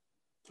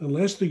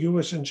 Unless the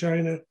US and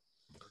China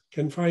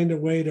can find a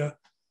way to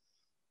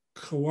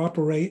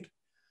cooperate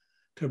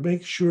to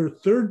make sure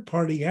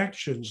third-party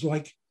actions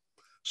like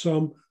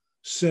some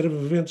set of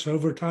events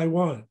over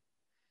Taiwan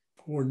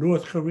or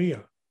North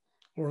Korea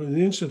or an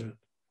incident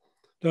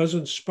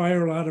doesn't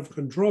spiral out of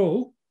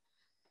control,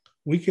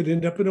 we could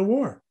end up in a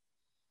war.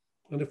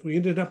 And if we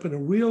ended up in a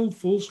real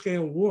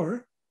full-scale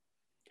war,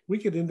 we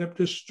could end up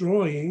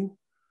destroying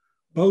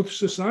both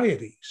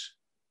societies.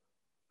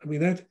 I mean,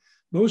 that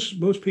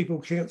most people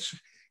can't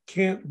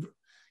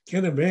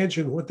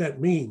imagine what that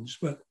means.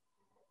 But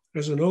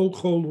as an old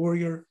Cold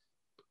Warrior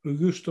who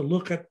used to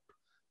look at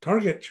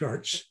target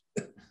charts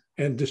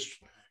and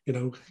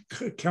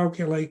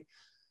calculate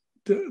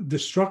the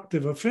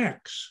destructive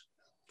effects,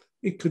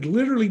 it could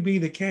literally be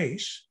the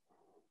case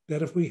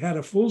that if we had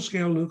a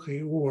full-scale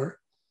nuclear war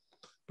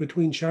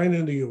between China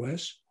and the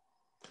US,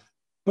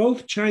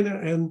 both China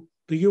and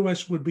the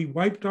US would be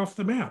wiped off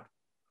the map.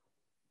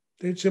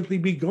 They'd simply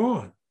be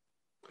gone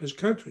as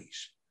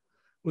countries.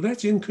 Well,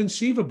 that's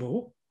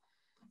inconceivable.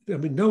 I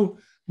mean,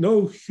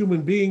 no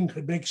human being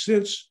could make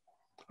sense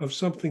of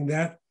something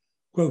that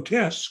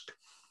grotesque,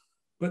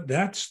 but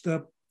that's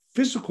the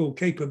physical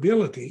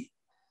capability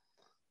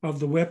of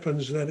the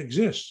weapons that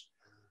exist.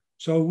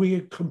 So we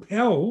are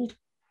compelled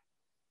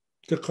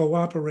to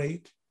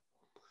cooperate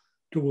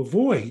to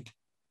avoid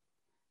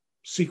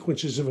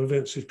sequences of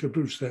events that could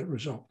produce that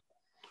result,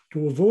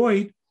 to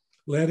avoid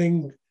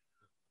letting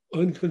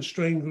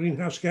unconstrained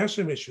greenhouse gas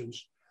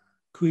emissions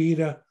create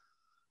a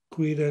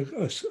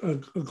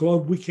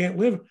globe we can't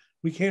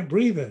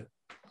breathe in.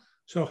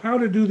 So how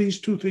to do these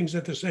two things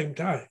at the same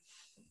time,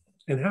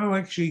 and how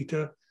actually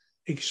to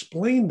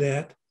explain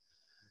that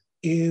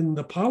in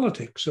the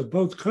politics of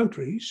both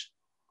countries,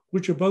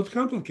 which are both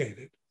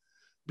complicated,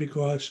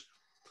 because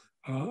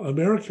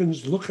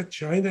Americans look at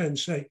China and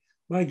say,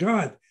 my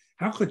God,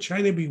 how could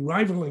China be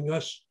rivaling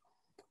us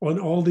on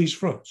all these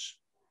fronts?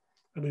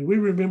 I mean, we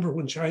remember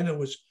when China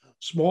was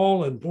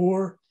small and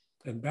poor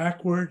and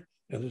backward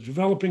and a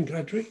developing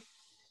country,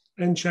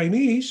 and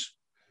Chinese,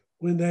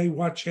 when they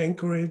watch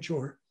Anchorage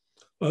or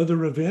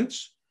other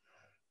events,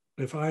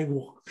 if I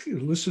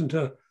listen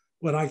to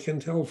what I can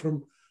tell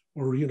from,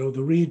 or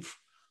the read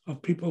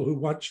of people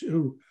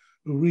who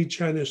read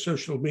China's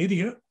social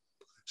media,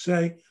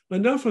 say,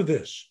 enough of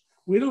this.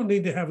 We don't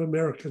need to have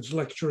Americans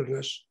lecturing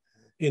us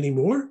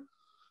anymore.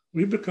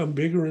 We've become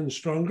bigger and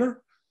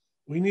stronger.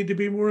 We need to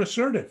be more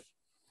assertive.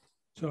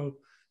 So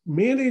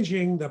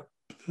managing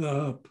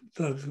the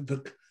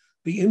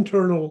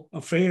internal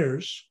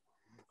affairs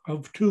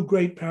of two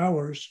great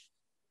powers,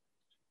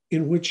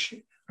 in which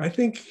I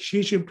think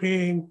Xi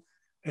Jinping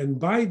and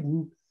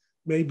Biden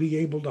may be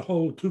able to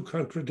hold two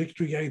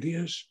contradictory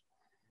ideas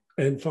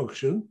and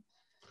function,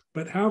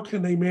 but how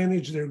can they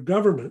manage their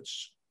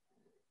governments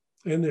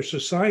and their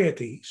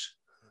societies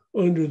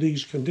under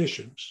these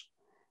conditions?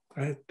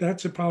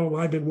 That's a problem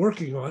I've been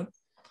working on,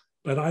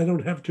 but I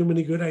don't have too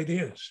many good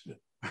ideas.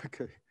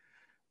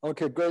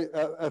 Okay, great.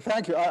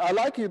 Thank you. I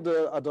like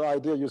the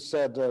idea you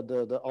said,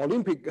 the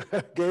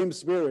Olympic game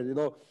spirit.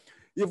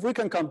 if we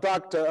can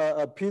conduct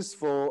a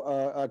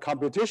peaceful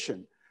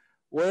competition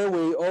where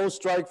we all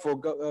strike for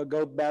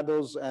gold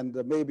medals and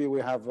maybe we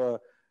have a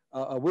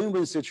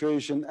win-win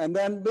situation, and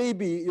then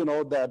maybe, you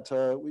know, that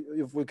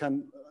if we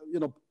can, you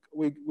know,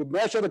 we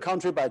measure the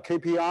country by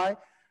KPI,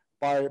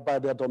 by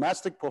their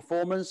domestic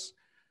performance.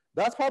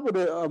 That's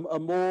probably a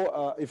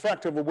more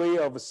effective way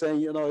of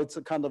saying, you know, it's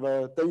a kind of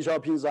a Deng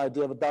Xiaoping's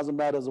idea of it doesn't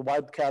matter as a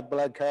white cat,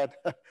 black cat,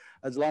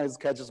 as long as it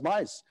catches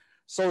mice.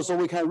 So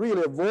we can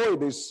really avoid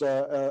this,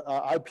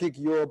 I pick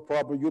your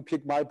problem, you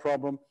pick my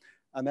problem,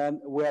 and then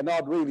we are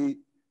not really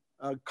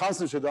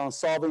concentrated on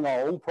solving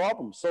our own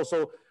problems.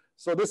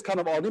 So this kind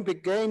of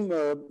Olympic game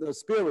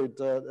spirit,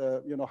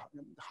 you know,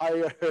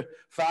 higher,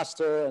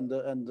 faster,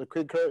 and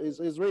quicker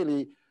is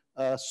really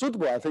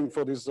suitable, I think,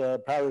 for this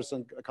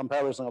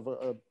comparison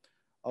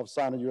of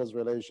Sino-US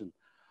relation.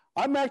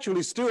 I'm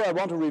actually still, I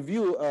want to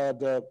review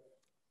the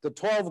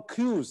 12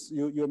 Qs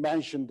you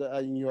mentioned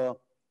in your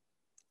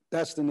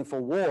Destined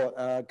for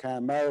War, Can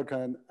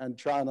America and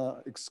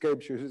China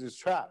Escape Thucydides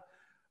Trap?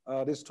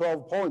 These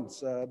 12 points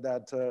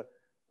that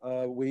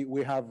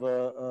we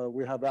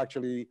have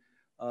actually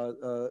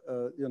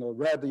you know,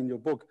 read in your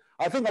book.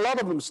 I think a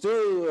lot of them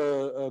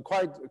still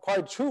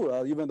quite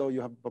true, even though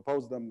you have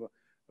proposed them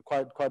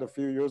quite a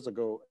few years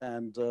ago.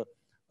 And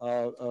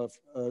so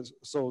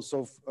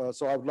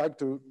I would like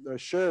to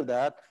share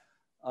that.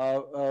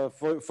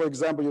 For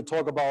example, you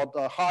talk about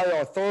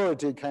higher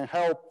authority can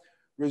help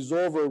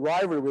resolve a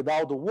rivalry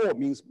without the war,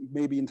 means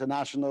maybe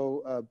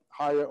international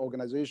higher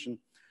organization.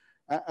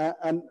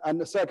 And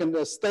the second,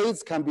 the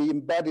states can be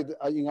embedded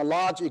in a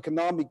large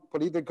economic,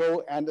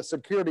 political, and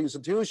security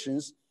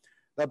institutions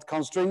that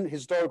constrain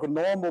historical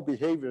normal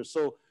behavior.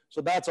 So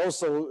that's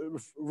also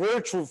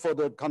very true for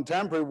the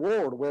contemporary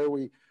world, where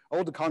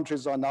all the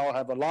countries are now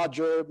have a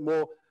larger,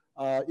 more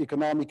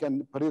economic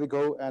and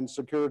political and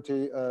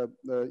security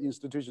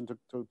institution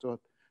to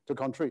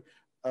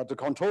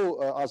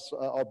control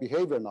our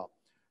behavior now.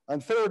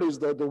 And third is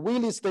the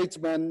wily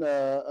statesmen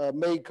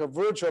make a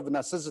virtue of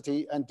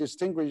necessity and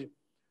distinguish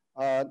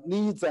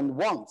needs and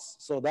wants.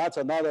 So that's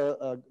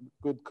another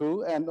good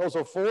clue. And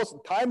also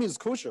fourth, time is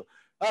crucial.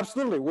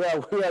 Absolutely, we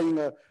are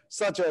in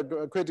such a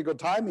critical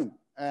timing,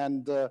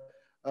 and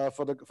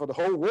for the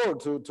whole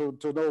world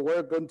to know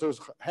we're going to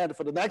head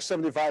for the next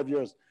 75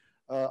 years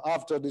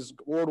after this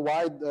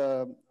worldwide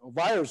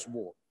virus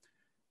war.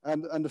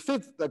 And the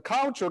fifth, the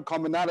cultural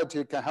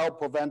commonality can help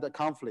prevent a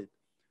conflict.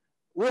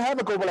 We have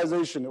a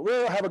globalization. We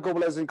have a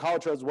globalizing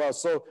culture as well.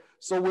 So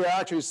we're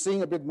actually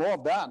seeing a bit more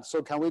of that.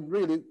 So can we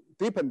really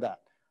deepen that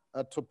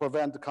to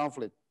prevent the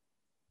conflict?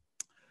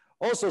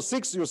 Also,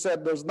 six, you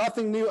said there's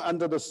nothing new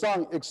under the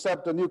sun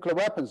except the nuclear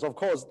weapons. Of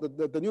course,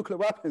 the nuclear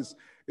weapons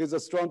is a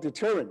strong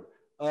deterrent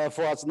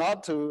for us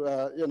not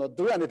to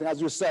do anything. As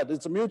you said,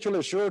 it's mutually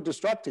assured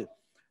destructive.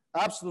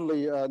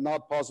 Absolutely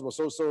not possible.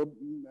 So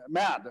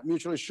mad,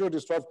 mutually assured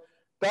destructive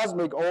does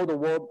make all the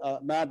world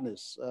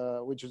madness,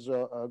 which is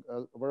a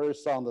very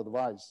sound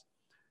advice.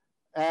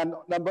 And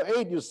number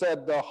 8, you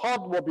said the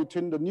hot war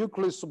between the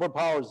nuclear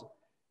superpowers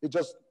is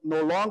just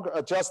no longer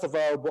a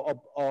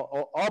justifiable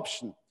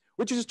option,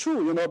 which is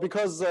true, you know,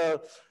 because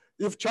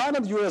if China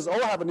and the US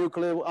all have a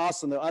nuclear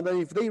arsenal, and then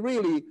if they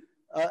really,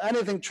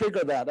 anything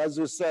trigger that, as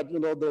you said, you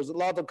know, there's a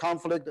lot of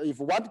conflict. If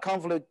one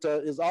conflict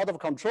is out of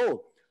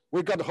control,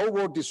 we got the whole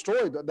world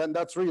destroyed, then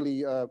that's really,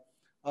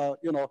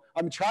 you know,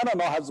 I mean, China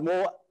now has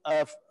more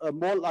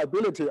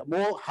liability,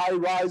 more high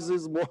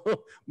rises,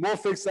 more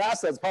fixed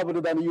assets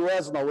probably than the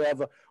US now. We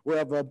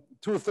have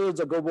 2/3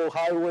 of global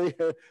highway,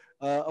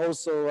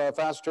 also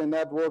fast train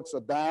networks,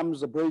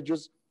 dams,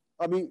 bridges.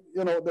 I mean,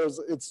 you know,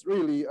 it's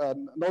really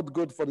not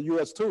good for the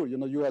US too. You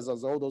know, US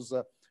has all those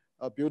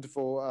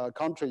beautiful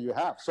country you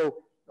have. So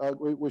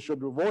we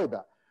should avoid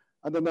that.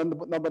 And then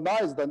number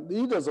 9 is that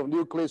leaders of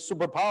nuclear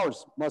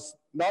superpowers must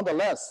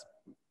nonetheless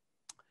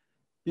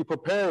be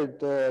prepared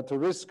to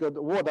risk a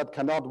war that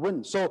cannot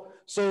win. So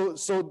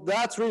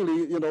that's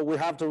really, you know, we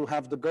have to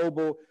have the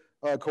global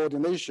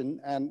coordination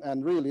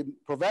and really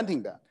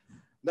preventing that.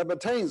 Number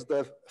 10 is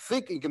the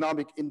thick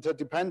economic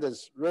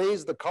interdependence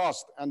raise the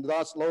cost and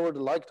thus lower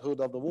the likelihood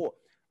of the war.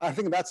 I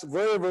think that's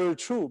very, very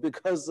true,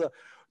 because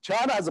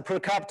China has a per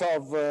capita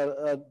of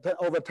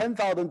over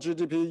 10,000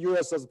 GDP,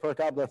 US has per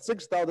capita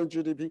 6,000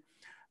 GDP.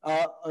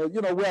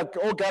 You know, we are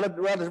all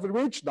relatively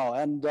rich now,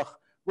 and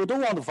we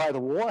don't want to fight a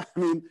war. I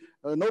mean,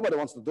 nobody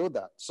wants to do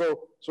that.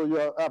 So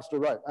you're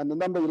absolutely right. And the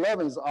number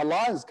 11 is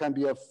alliance can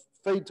be a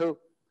fatal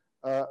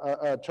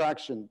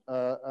attraction.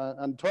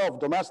 And 12,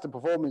 domestic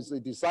performance is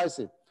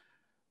decisive.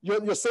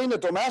 You're saying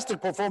that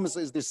domestic performance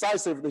is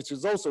decisive, which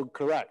is also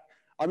correct.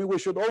 I mean, we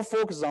should all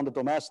focus on the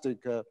domestic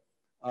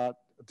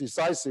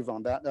decisive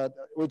on that,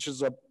 which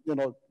is, you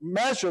know,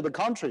 measure the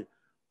country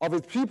of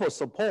its people's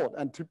support.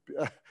 And to,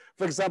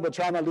 for example,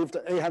 China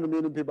lifted 800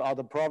 million people out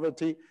of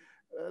poverty.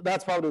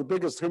 That's probably the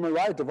biggest human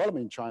rights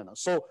development in China.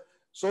 So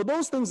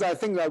those things I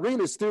think are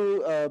really still,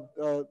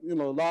 you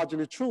know,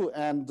 largely true.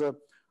 And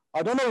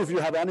I don't know if you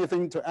have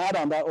anything to add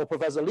on that, or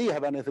Professor Li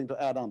have anything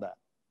to add on that.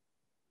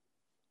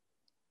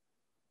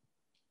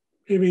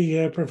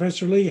 Maybe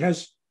Professor Li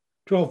has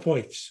 12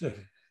 points.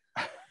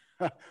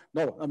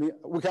 No, I mean,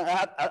 we can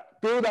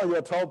build on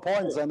your 12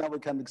 points and then we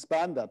can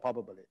expand that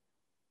probably.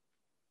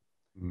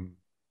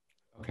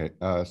 Okay,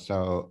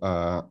 so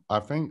I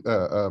think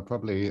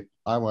probably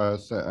I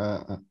was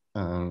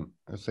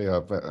say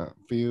a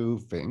few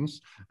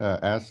things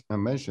as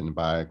mentioned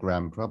by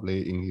Graham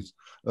probably in his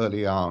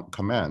early on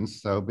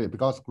comments. So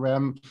because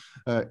Graham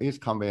is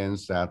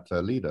convinced that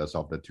leaders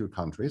of the two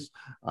countries,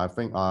 I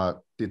think,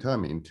 are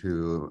determined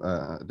to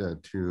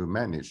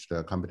manage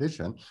the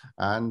competition,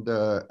 and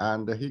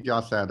he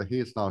just said he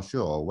is not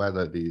sure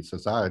whether the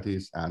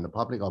societies and the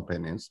public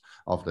opinions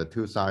of the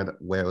two sides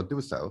will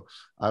do so.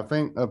 I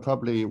think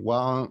probably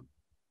one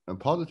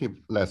positive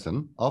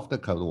lesson of the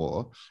Cold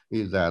War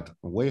is that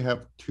we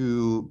have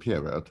two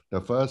periods.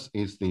 The first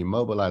is the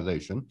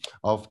mobilization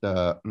of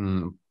the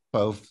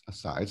both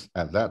sides.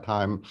 At that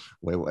time,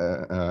 we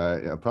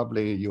were,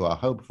 probably you are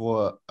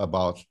hopeful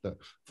about the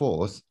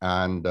force,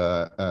 and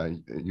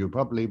you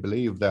probably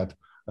believe that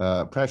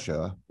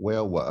pressure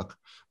will work.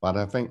 But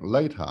I think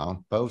later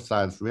on, both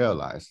sides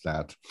realized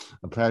that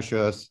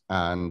pressures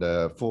and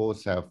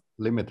force have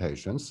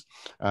limitations.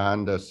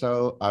 And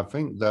so I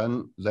think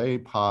then they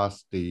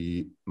passed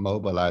the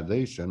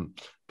mobilization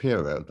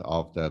period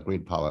of the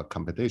great power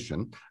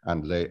competition,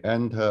 and they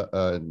enter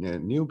a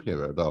new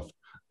period of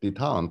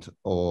detente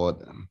or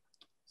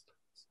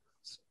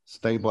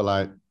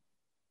stabilization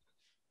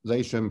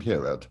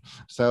period.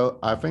 So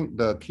I think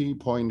the key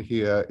point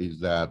here is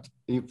that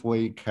if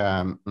we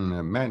can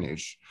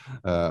manage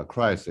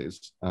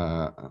crisis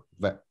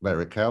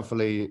very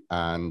carefully,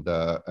 and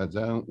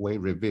then we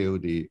review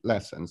the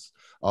lessons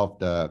of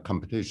the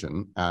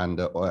competition, and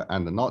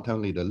not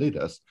only the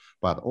leaders,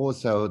 but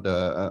also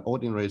the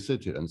ordinary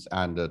citizens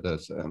and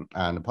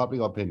the public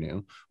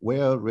opinion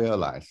will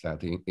realize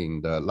that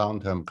in the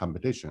long-term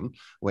competition,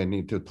 we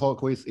need to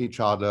talk with each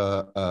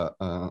other,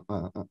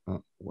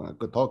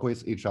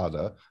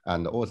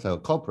 and also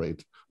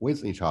cooperate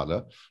with each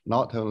other,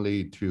 not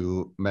only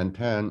to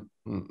maintain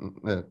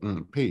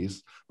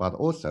peace, but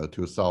also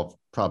to solve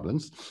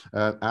problems.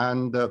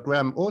 And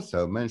Graham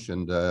also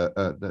mentioned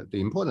the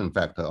important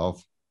factor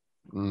of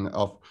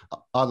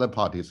other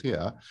parties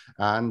here.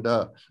 And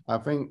I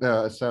think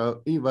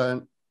so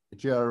even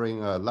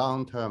during a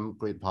long-term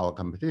great power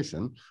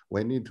competition,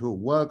 we need to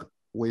work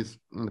with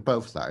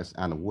both sides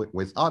and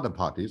with other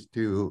parties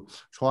to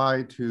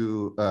try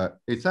to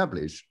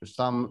establish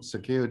some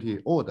security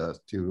orders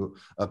to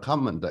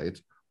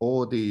accommodate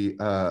all the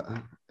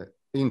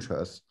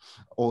interests,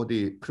 all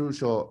the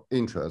crucial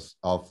interests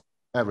of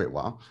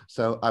everyone.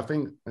 So I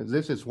think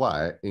this is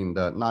why in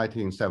the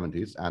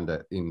 1970s and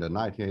in the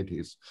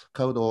 1980s,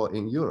 Cold War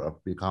in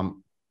Europe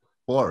become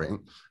boring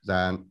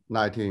than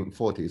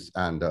 1940s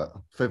and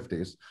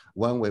 50s,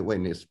 when we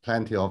witnessed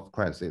plenty of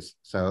crises.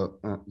 So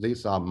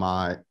these are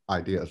my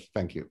ideas.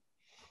 Thank you.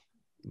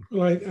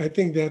 Well, I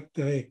think that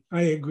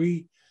I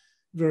agree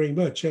very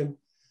much. And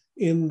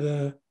in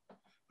the,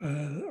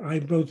 I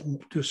both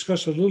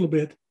discuss a little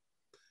bit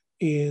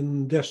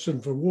in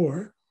Destined for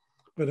War,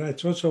 but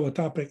it's also a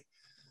topic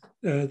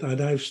that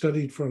I've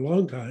studied for a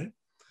long time,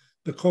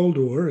 the Cold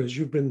War, as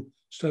you've been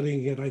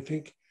studying it, I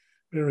think,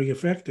 very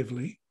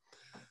effectively.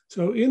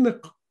 So in the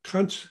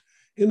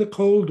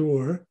Cold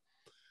War,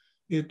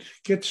 it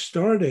gets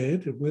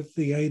started with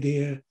the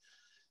idea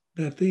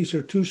that these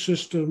are two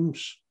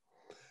systems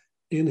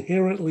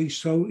inherently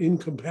so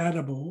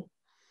incompatible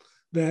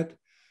that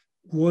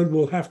one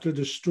will have to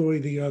destroy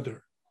the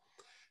other,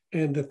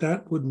 and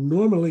that would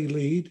normally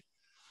lead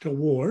to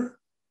war,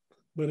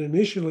 but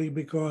initially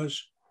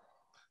because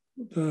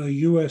the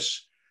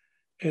US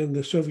and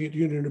the Soviet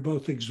Union are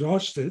both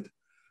exhausted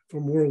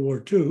from World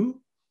War II,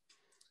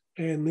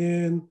 and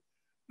then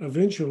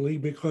eventually,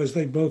 because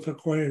they both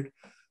acquired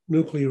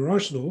nuclear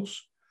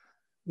arsenals,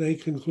 they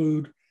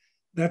conclude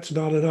that's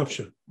not an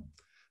option.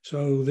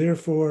 So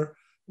therefore,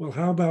 well,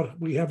 how about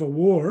we have a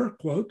war,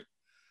 quote,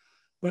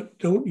 but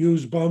don't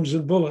use bombs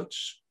and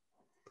bullets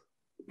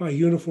by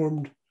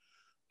uniformed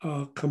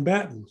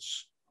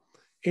combatants.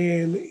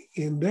 And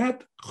in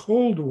that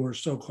Cold War,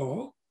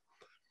 so-called,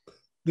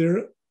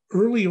 there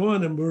early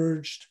on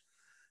emerged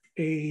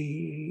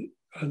a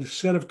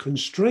set of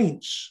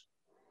constraints,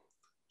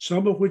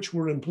 some of which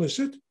were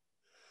implicit,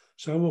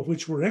 some of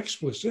which were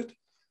explicit.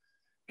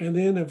 And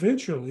then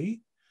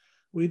eventually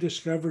we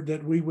discovered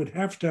that we would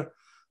have to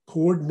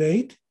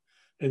coordinate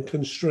and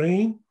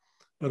constrain,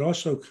 but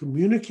also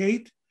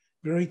communicate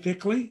very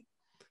thickly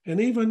and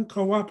even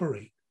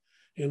cooperate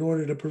in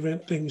order to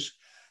prevent things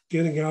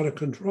getting out of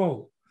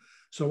control.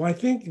 So I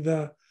think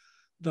the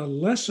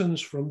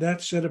lessons from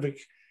that set of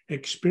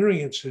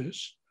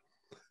experiences,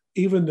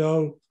 even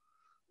though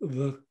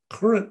the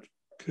current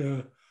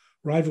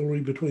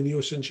rivalry between the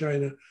US and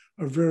China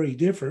are very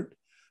different,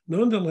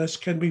 nonetheless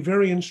can be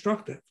very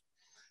instructive.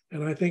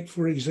 And I think,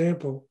 for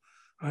example,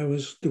 I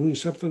was doing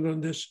something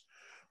on this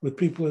with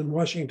people in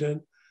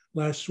Washington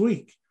last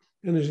week,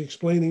 and was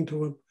explaining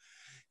to them,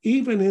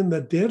 even in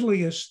the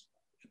deadliest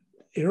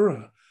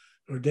era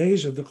or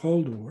days of the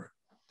Cold War,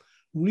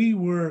 we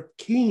were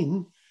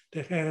keen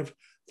to have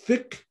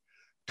thick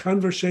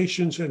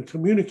conversations and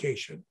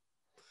communication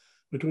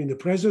between the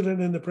president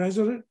and the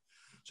president.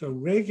 So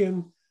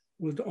Reagan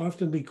would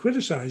often be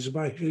criticized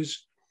by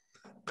his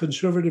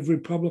conservative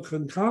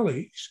Republican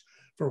colleagues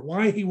for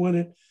why he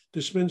wanted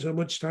to spend so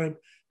much time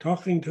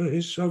talking to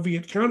his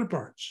Soviet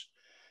counterparts.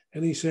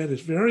 And he said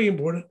it's very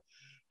important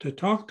to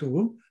talk to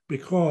them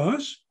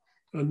because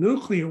a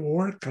nuclear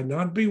war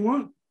cannot be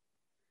won,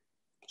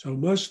 so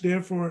must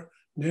therefore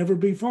never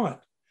be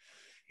fought.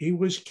 He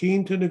was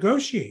keen to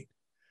negotiate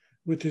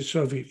with his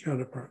Soviet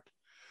counterpart,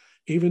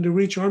 even to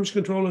reach arms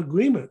control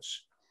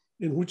agreements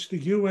in which the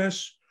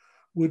US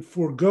would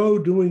forego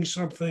doing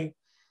something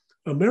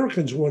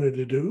Americans wanted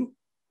to do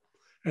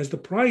as the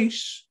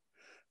price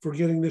for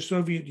getting the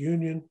Soviet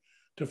Union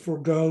to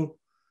forego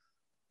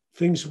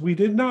things we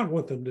did not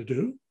want them to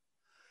do.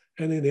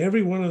 And in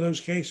every one of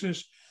those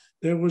cases,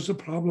 there was a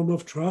problem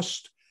of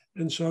trust.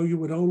 And so you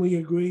would only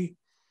agree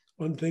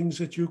on things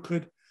that you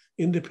could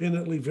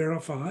independently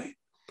verify.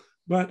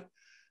 But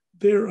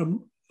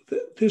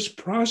this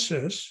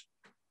process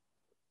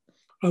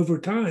over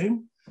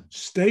time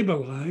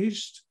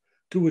stabilized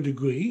to a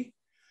degree,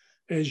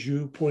 as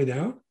you point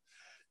out,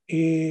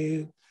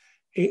 and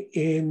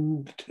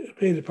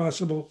made it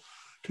possible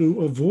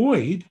to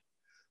avoid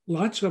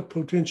lots of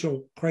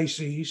potential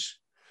crises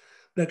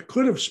that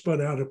could have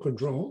spun out of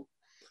control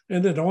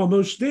and that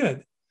almost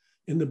did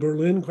in the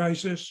Berlin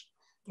crisis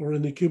or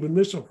in the Cuban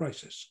Missile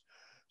Crisis.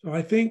 So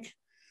I think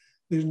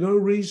there's no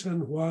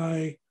reason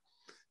why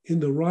in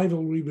the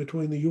rivalry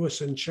between the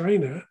US and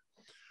China,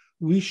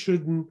 we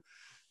shouldn't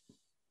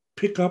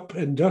pick up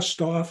and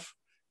dust off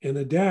and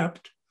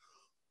adapt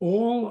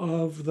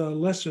all of the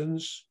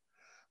lessons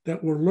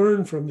that were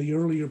learned from the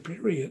earlier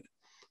period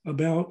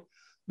about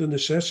the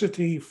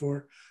necessity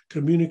for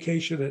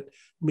communication at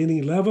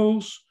many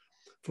levels,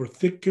 for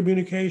thick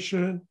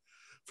communication,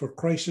 for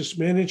crisis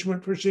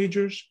management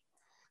procedures,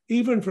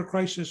 even for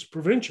crisis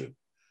prevention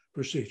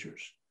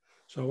procedures.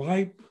 So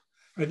I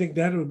think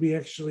that would be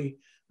actually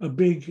a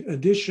big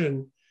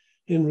addition,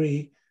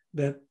 Henry,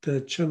 that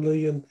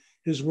Chen-Li and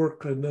his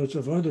work and those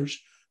of others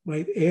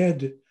might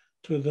add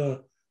to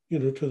the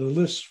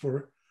list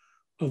for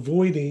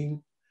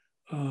avoiding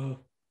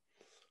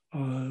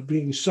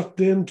being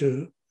sucked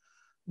into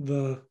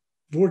the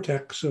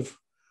vortex of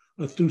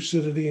a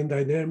Thucydidean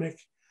dynamic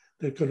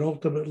that could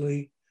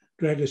ultimately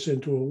drag us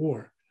into a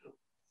war.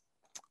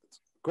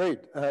 Great,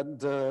 and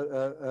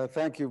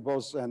thank you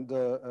both, and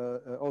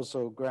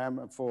also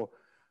Graham for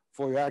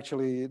you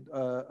actually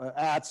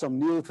add some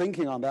new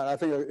thinking on that. I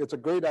think it's a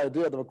great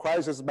idea, the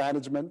crisis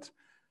management.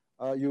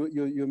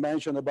 You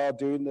mentioned about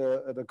during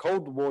the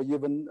Cold War,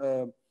 even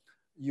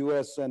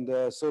US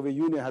and Soviet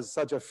Union has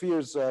such a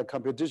fierce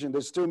competition. They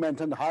still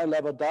maintain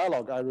high-level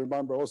dialogue. I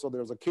remember also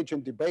there was a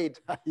kitchen debate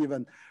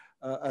even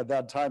at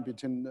that time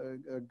between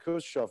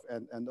Khrushchev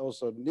and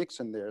also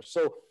Nixon there.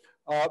 So,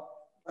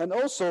 and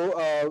also,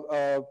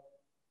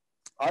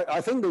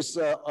 I think this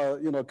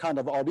kind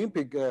of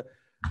Olympic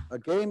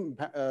game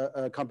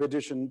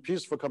competition,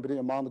 peaceful competition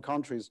among the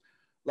countries,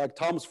 like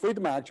Thomas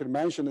Friedman actually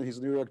mentioned in his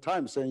New York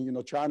Times, saying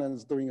China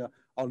is doing an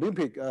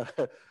Olympic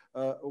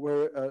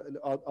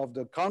of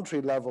the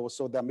country level,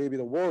 so that maybe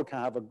the world can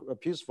have a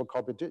peaceful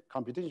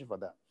competition for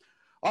that.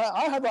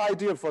 I have an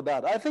idea for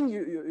that. I think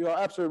you're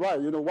absolutely right.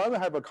 When we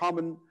have a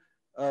common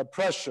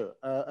pressure,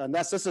 a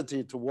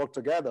necessity to work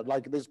together,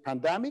 like this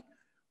pandemic,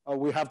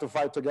 we have to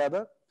fight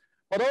together.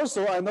 But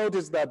also, I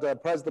noticed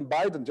that President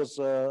Biden just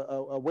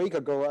a week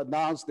ago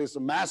announced this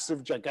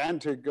massive,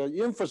 gigantic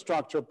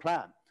infrastructure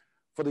plan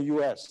for the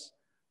US,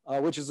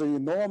 which is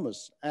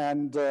enormous.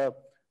 And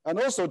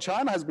also,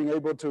 China has been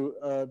able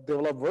to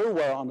develop very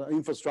well on the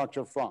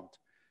infrastructure front.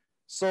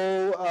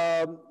 So,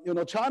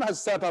 China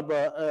has set up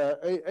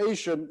an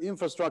Asian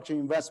Infrastructure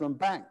Investment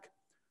Bank.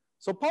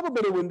 So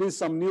probably we need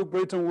some new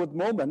Bretton Woods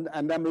moment,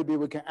 and then maybe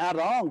we can add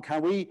on.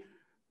 Can we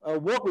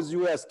work with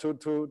US to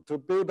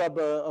build up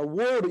a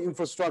world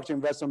infrastructure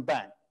investment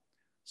bank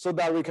so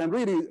that we can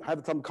really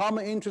have some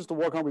common interest to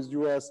work on with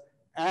US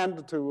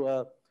and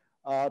to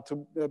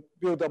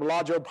build up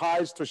larger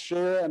pies to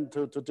share and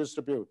to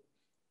distribute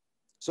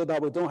so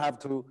that we don't have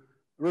to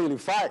really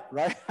fight,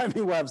 right? I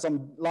mean, we have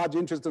some large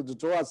interest to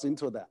draw us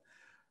into that.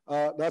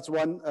 That's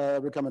one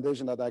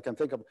recommendation that I can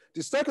think of.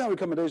 The second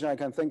recommendation I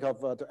can think of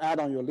to add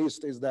on your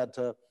list is that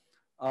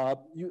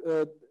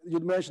you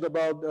mentioned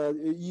about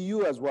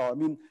EU as well. I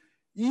mean,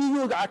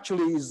 EU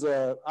actually is,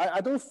 I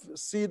don't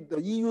see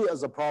the EU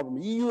as a problem.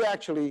 EU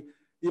actually,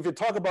 if you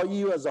talk about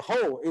EU as a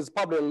whole, is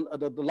probably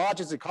the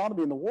largest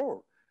economy in the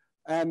world.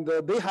 And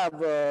they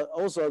have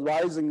also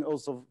rising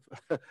also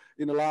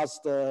in the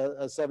last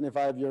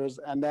 75 years.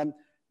 And then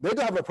they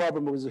don't have a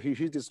problem with the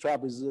Thucydides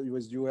Trap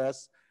with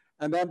US.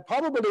 And then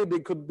probably they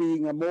could be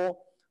in a more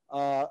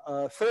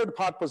third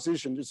part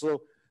position.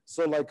 So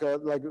like a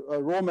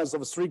romance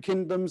of three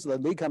kingdoms,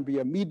 that they can be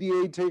a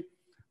mediator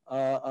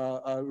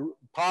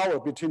power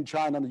between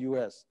China and the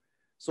US.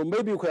 So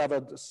maybe we could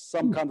have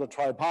some kind of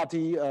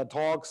tri-party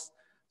talks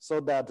so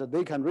that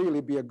they can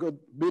really be a good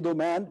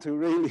middleman to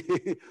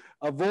really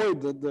avoid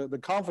the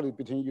conflict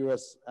between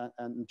US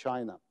and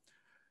China.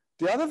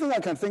 The other thing I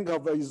can think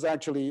of is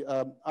actually,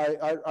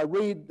 I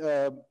read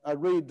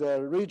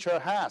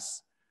Richard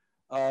Haass,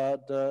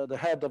 the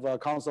head of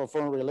Council of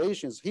Foreign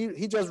Relations.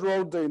 He just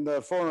wrote in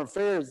the Foreign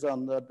Affairs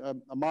on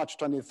March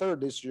 23rd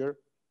this year.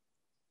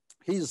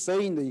 He's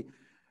saying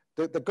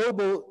the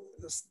global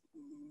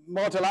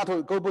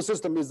multilateral global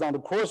system is on the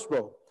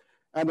crossroad,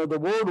 and the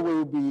world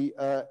will be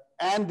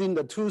ending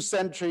the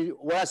 2-century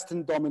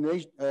Western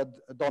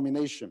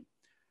domination.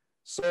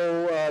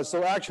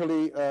 So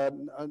actually,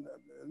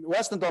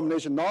 Western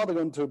domination not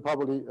going to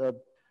probably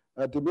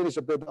diminish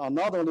a bit,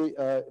 not only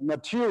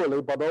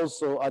materially, but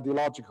also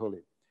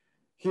ideologically.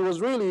 He was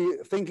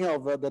really thinking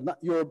of the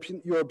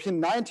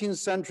European 19th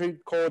century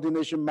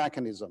coordination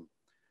mechanism.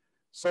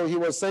 So he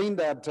was saying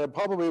that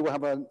probably we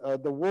have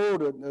the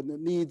world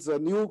needs a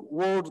new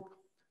world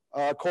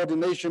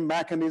coordination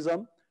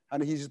mechanism,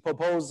 and he's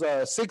proposed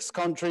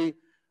 6-country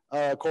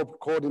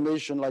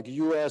coordination like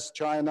US,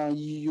 China,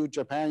 EU,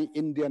 Japan,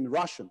 India, and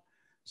Russia,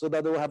 so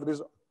that they will have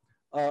this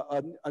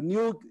a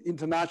new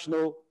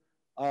international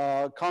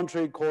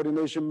country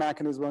coordination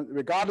mechanism,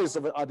 regardless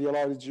of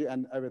ideology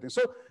and everything.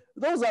 So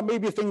those are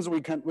maybe things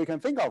we can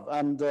think of,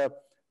 and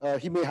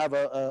he may have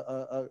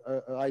a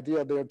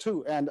idea there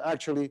too. And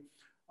actually,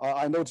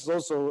 I noticed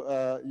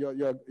also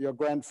your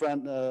grand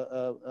friend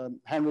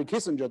Henry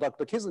Kissinger,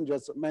 Dr. Kissinger,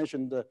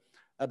 mentioned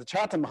at the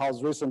Chatham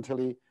House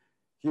recently.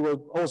 He was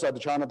also at the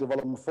China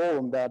Development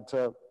Forum that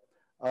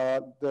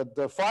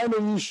the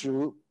final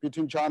issue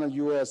between China and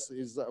US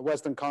is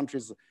Western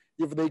countries,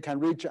 if they can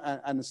reach an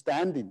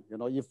understanding,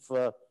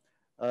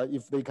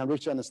 if they can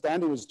reach an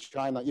understanding with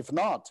China. If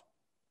not,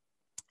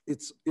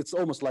 it's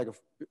almost like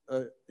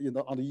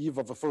on the eve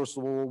of the First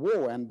World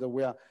War, and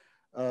we are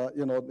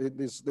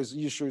this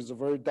issue is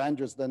very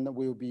dangerous. Then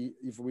we'll be,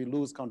 if we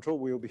lose control,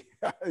 we'll be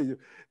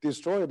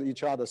destroyed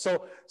each other.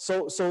 So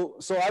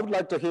I would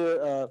like to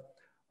hear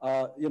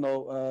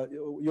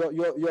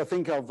your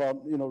think of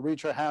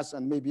Richard Haass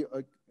and maybe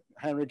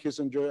Henry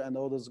Kissinger and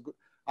all those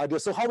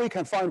ideas. So how we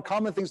can find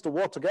common things to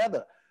work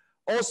together,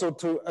 also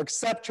to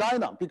accept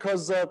China,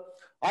 because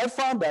I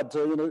found that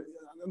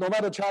no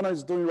matter China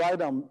is doing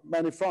right on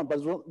many fronts, but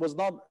it was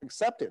not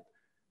accepted.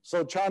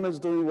 So China is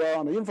doing well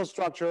on the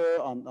infrastructure,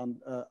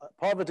 on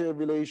poverty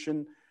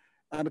alleviation,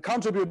 and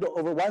contribute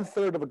over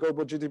 1/3 of the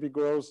global GDP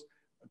growth.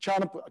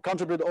 China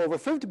contributed over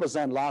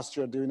 50% last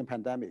year during the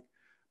pandemic.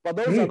 But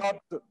those are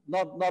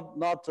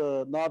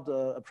not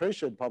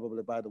appreciated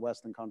probably by the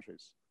Western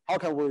countries. How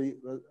can we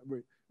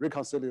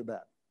reconcile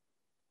that?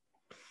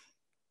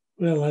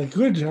 Well,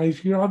 good.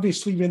 You've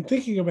obviously been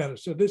thinking about it.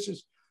 So this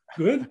is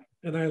good,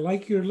 and I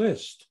like your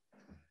list.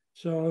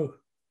 So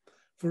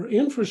for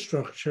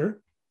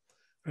infrastructure,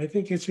 I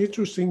think it's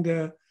interesting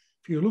that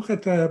if you look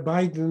at the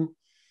Biden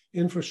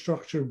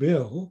infrastructure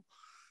bill,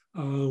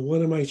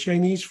 one of my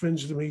Chinese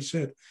friends to me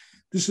said,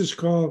 this is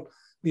called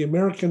the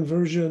American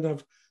version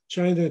of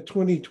China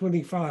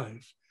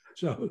 2025.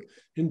 So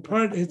in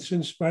part, it's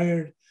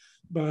inspired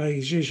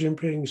by Xi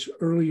Jinping's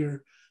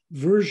earlier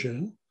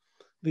version.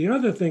 The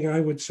other thing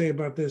I would say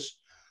about this,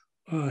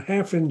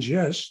 half in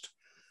jest,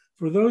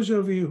 for those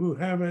of you who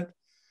haven't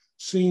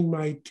seen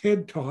my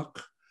TED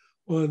Talk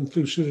on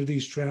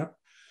Thucydides Trap,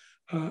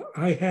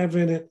 I have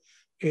in it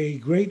a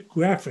great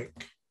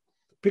graphic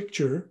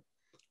picture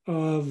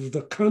of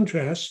the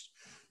contrast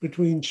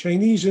between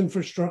Chinese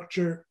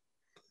infrastructure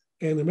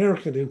and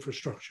American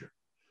infrastructure.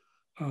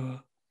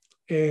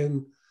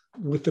 And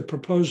with the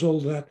proposal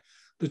that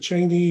the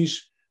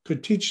Chinese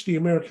could teach the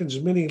Americans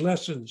many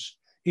lessons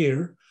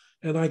here.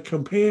 And I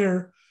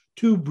compare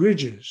 2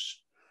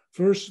 bridges.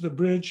 First, the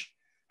bridge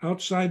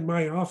outside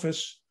my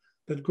office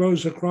that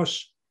goes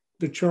across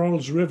the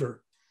Charles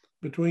River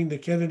between the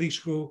Kennedy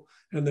School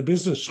and the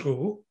business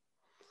school,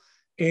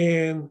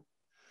 and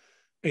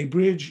a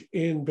bridge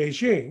in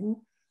Beijing,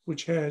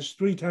 which has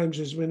 3 times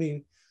as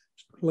many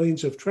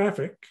lanes of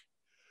traffic,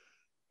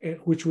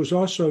 which was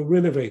also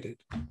renovated.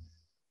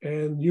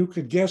 And you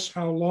could guess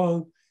how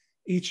long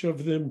each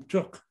of them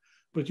took,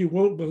 but you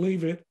won't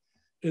believe it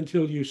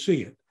until you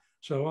see it.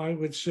 So I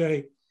would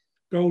say,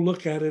 go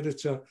look at it.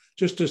 It's a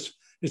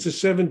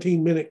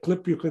 17-minute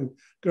clip. You can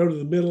go to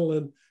the middle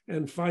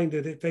and find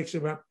it. It takes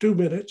about 2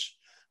 minutes,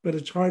 but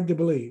it's hard to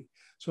believe.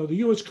 So the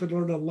US could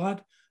learn a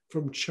lot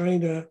from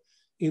China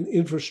in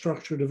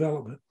infrastructure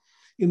development.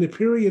 In the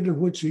period in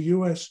which the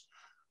US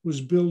was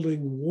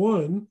building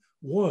one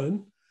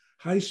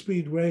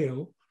high-speed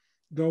rail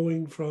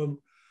going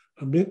from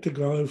a minute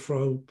ago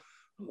from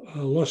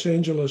Los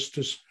Angeles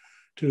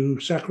to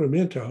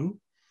Sacramento,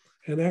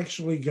 and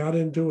actually got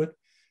into it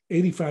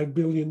 $85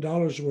 billion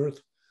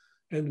worth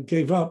and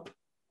gave up,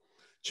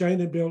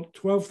 China built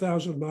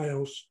 12,000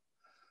 miles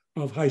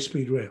of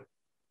high-speed rail.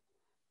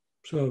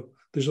 So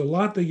there's a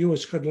lot the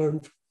US could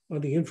learn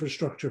on the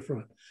infrastructure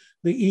front.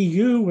 The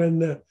EU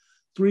and the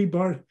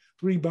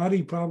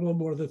three-body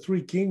problem, or the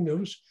 3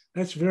 kingdoms,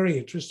 that's very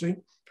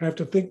interesting. I have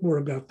to think more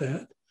about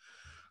that.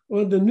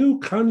 On the new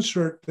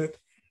concert that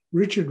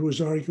Richard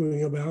was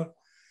arguing about.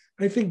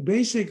 I think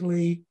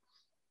basically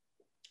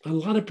a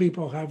lot of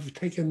people have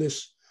taken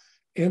this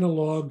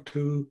analog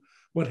to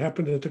what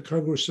happened at the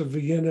Congress of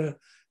Vienna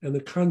and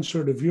the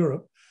Concert of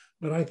Europe.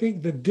 But I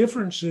think the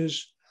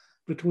differences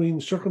between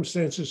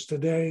circumstances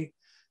today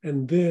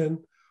and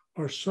then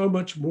are so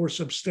much more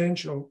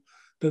substantial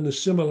than the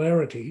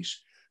similarities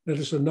that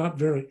it's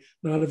not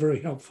a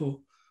very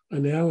helpful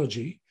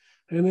analogy.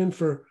 And then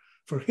for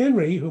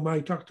Henry, whom I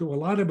talked to a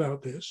lot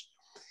about this,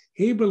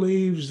 he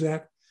believes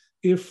that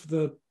if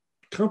the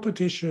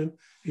competition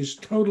is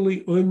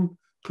totally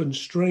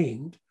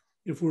unconstrained,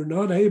 if we're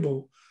not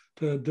able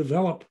to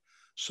develop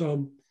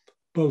some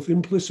both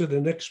implicit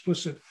and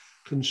explicit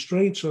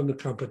constraints on the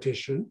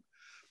competition,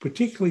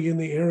 particularly in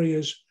the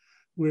areas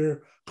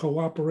where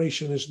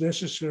cooperation is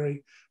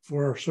necessary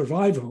for our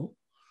survival,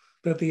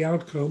 that the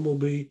outcome will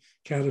be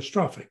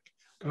catastrophic.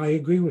 I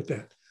agree with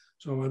that.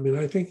 So, I mean,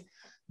 I think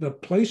the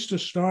place to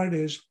start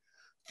is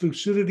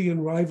Thucydidean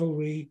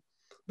rivalry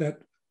that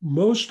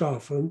most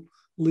often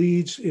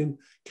leads in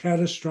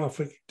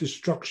catastrophic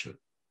destruction.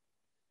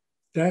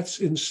 That's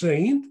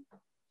insane.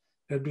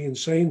 That'd be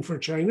insane for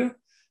China,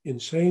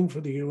 insane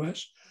for the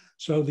US.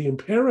 So the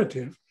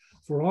imperative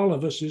for all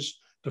of us is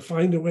to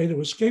find a way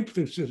to escape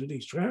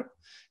Thucydides trap.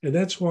 And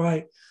that's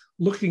why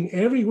looking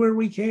everywhere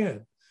we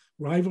can,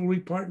 rivalry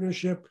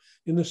partnership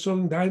in the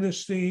Song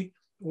Dynasty,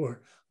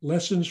 or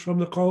lessons from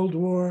the Cold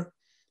War,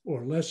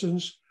 or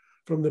lessons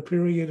from the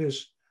period,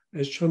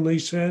 as Chun-Li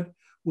said,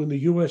 when the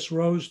US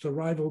rose to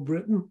rival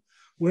Britain,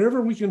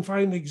 wherever we can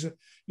find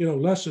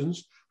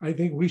lessons, I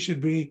think we should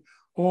be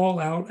all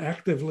out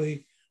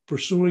actively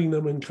pursuing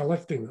them and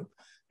collecting them.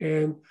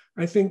 And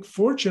I think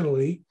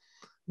fortunately,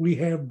 we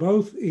have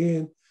both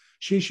in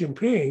Xi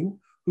Jinping,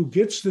 who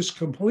gets this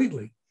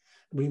completely.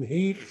 I mean,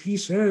 he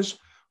says,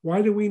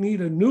 why do we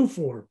need a new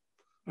form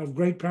of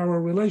great power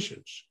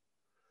relations?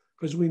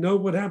 Because we know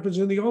what happens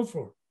in the old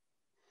form,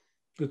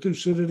 the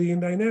Thucydidean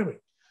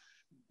dynamic.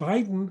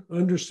 Biden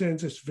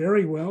understands this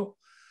very well.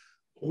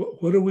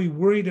 What are we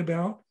worried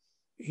about?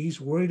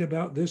 He's worried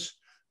about this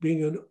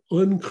being an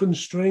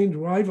unconstrained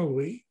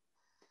rivalry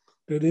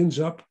that ends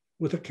up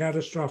with a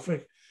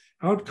catastrophic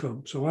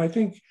outcome. So I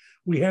think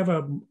we have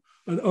an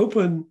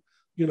open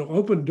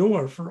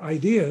door for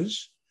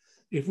ideas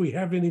if we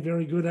have any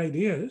very good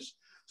ideas.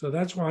 So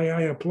that's why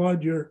I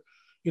applaud your,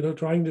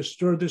 trying to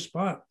stir this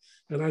pot.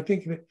 And I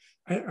think that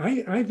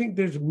I think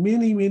there's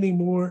many, many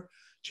more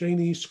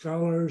Chinese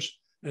scholars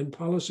and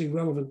policy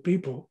relevant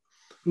people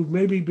who've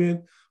maybe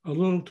been a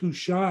little too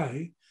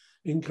shy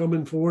in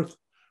coming forth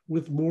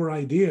with more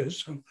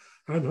ideas. So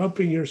I'm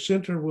hoping your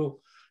center will,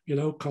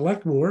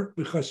 collect more,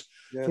 because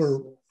yes,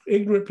 for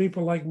ignorant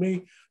people like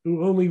me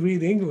who only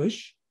read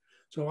English,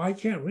 so I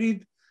can't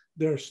read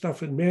their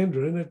stuff in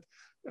Mandarin.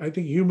 I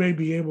think you may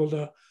be able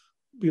to,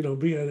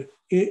 be an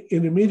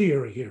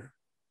intermediary here.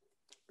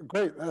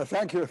 Great,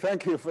 thank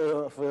you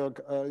for your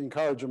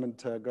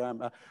encouragement,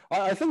 Graham.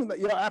 I think that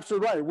you're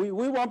absolutely right.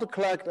 We want to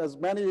collect as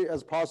many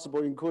as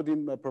possible,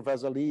 including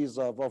Professor Li's,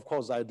 of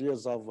course,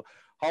 ideas of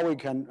how we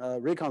can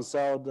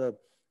reconcile the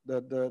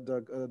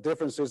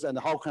differences and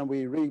how can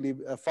we really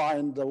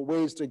find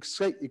ways to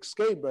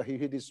escape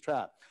Thucydides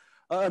trap.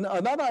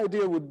 Another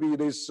idea would be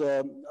this,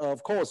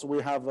 of course,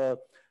 we have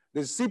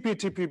this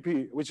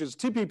CPTPP, which is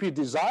TPP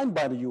designed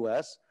by the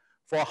US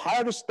for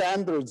higher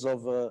standards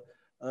of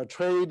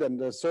trade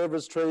and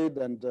service trade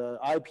and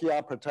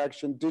IPR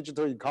protection,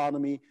 digital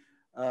economy,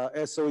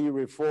 SOE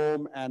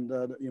reform, and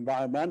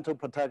environmental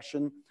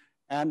protection,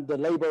 and the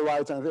labor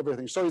rights and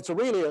everything. So it's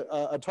really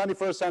a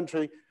 21st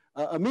century,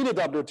 a mini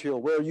WTO,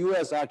 where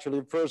US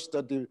actually first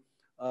made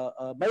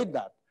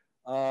that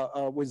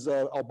with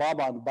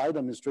Obama and Biden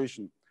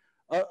administration.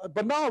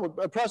 But now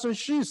President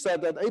Xi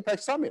said at APEC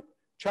summit,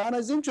 China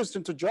is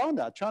interested to join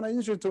that. China is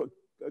interested to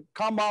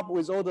come up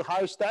with all the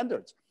higher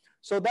standards.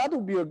 So that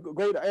would be a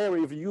great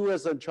area if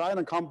US and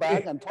China come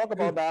back and talk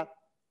about that.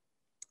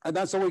 And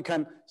then so we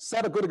can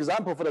set a good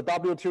example for the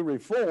WTO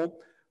reform,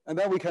 and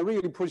then we can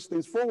really push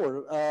things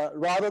forward,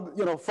 rather,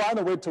 find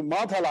a way to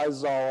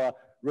multilateralize our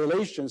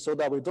relations so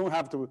that we don't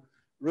have to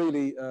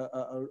really,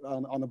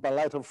 on the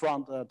bilateral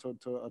front,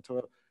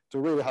 to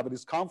really have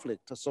this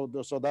conflict. So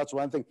that's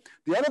one thing.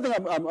 The other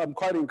thing I'm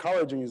quite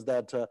encouraging is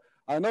that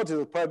I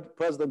noticed that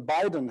President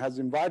Biden has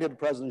invited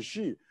President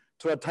Xi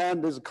to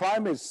attend this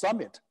climate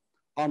summit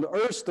on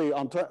Earth Day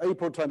on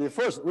April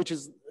 21st, which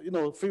is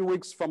a few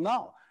weeks from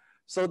now.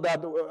 So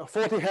that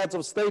 40 heads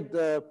of state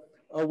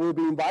will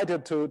be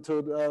invited to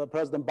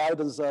President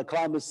Biden's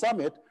climate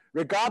summit,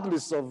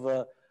 regardless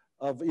of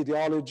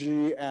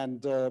ideology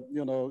and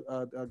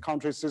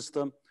country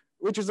system,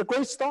 which is a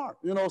great start.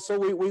 So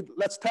we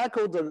let's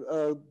tackle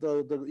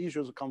the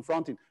issues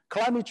confronting.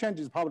 Climate change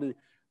is probably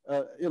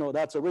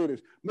that's a really,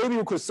 maybe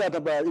you could set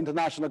up an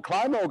international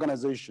climate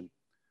organization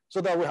so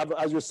that we have,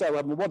 as you said, we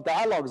have more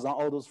dialogues on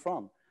all those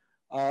fronts.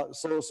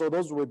 So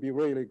those would be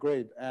really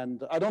great.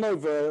 And I don't know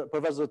if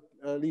Professor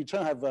LI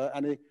Chen have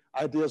any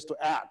ideas to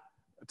add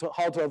to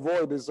how to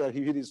avoid this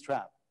Thucydides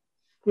trap.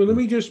 Well, let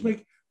me just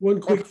make one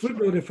quick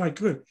footnote, if I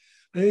could.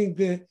 I think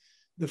that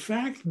the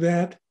fact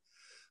that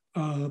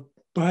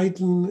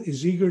Biden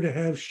is eager to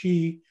have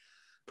Xi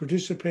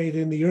participate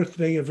in the Earth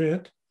Day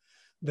event,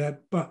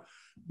 that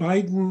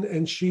Biden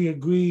and Xi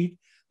agreed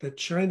that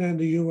China and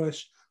the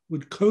US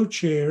would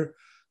co-chair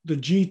the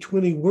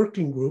G20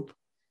 working group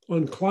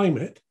on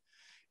climate,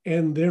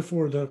 and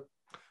therefore the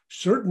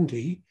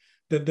certainty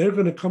that they're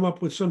going to come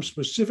up with some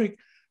specific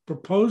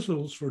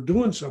proposals for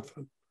doing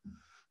something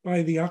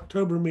by the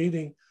October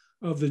meeting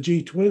of the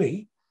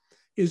G20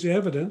 is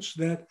evidence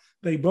that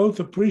they both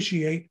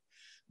appreciate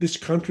this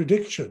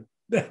contradiction,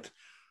 that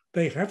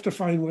they have to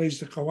find ways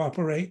to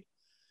cooperate.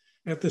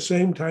 At the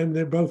same time,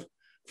 they're both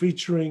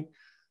featuring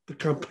the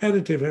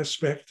competitive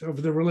aspect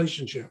of the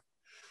relationship.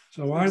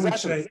 So I would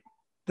say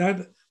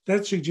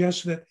that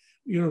suggests that,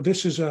 you know,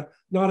 this is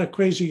not a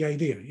crazy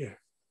idea. Yeah.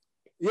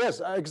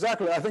 Yes,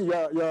 exactly. I think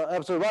you're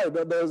absolutely right.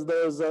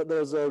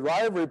 There's a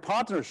rivalry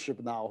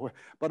partnership now,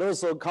 but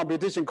also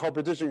competition,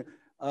 cooperation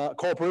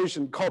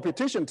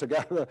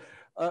together.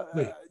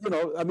 You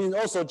know, I mean,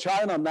 also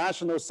China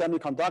National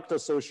Semiconductor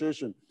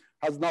Association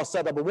has now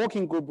set up a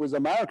working group with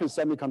American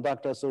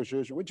Semiconductor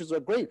Association, which is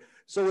great.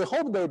 So we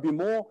hope there will be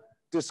more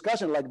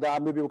discussion like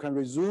that. Maybe we can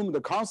resume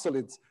the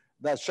consulates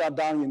that shut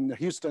down in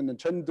Houston and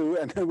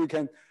Chengdu, and then we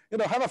can, you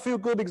know, have a few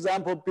good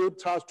examples, build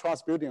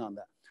trust building on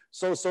that.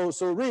 So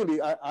really,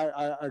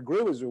 I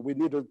agree with you. We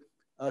need to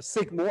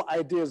seek more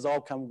ideas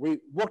of can we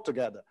work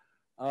together.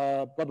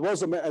 But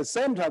also at the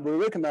same time, we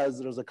recognize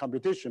there's a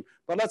competition,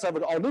 but let's have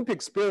an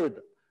Olympic spirit,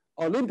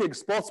 Olympic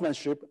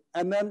sportsmanship,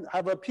 and then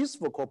have a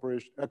peaceful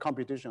cooperation,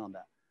 competition on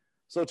that.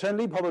 So Chen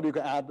Li, probably you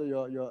can add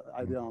your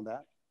idea on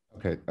that.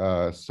 Okay,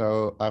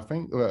 so I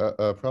think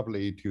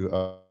probably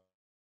to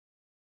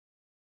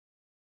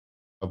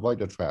avoid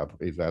the trap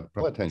is that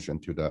pay attention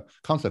to the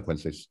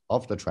consequences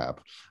of the trap.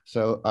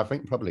 So I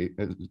think probably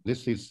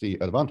this is the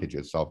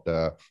advantages of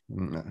the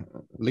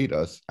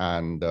leaders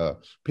and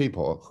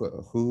people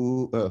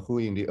who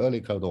in the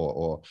early Cold War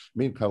or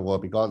mid Cold War,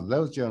 because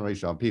those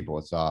generation of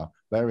peoples are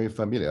very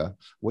familiar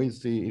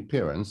with the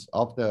appearance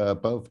of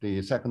both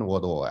the Second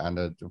World War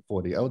and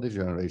for the older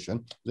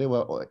generation, they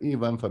were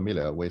even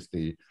familiar with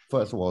the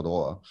First World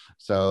War.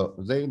 So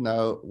they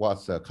know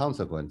what's the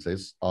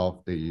consequences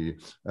of the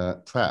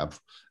trap.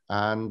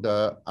 And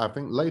I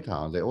think later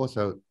on, they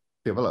also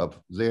develop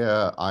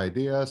their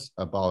ideas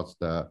about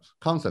the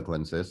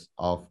consequences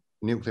of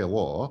nuclear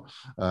war.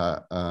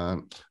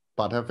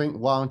 But I think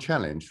one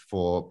challenge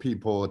for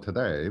people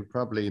today,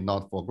 probably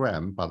not for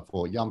Graham, but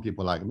for young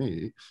people like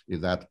me,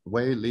 is that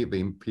we live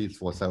in peace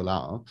for so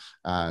long.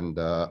 And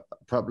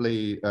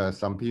probably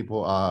some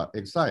people are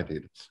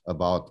excited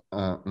about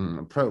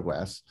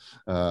progress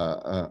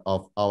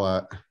of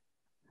our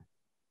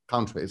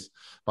countries,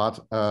 but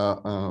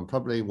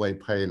probably we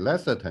pay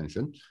less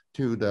attention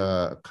to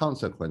the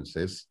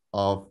consequences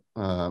of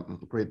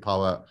great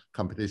power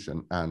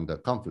competition and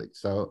conflict.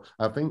 So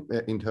I think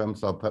in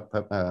terms of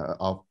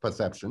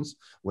perceptions,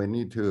 we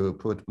need to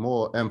put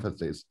more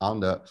emphasis on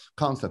the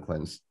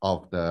consequence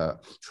of the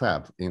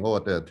trap in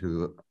order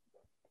to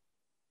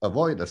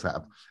avoid the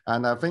trap.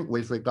 And I think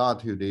with regard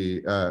to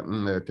the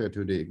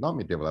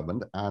economic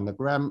development, and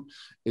Graham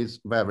is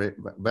very,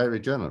 very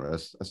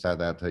generous, said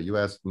that the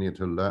US need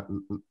to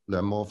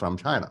learn more from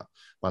China.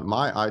 But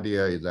my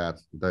idea is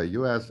that the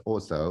US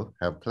also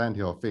have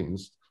plenty of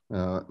things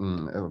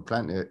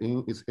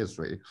in its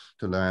history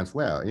to learn as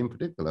well. In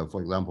particular, for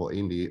example,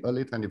 in the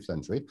early 20th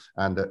century,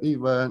 and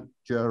even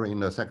during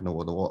the Second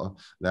World War,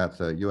 that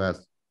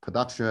US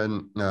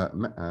production,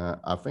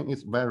 I think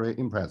it's very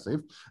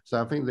impressive.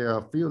 So I think there are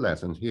a few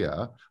lessons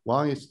here.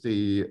 One is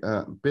the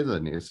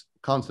business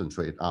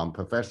concentrate on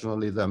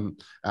professionalism,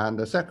 and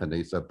the second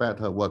is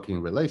better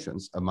working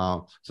relations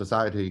among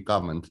society,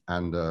 government,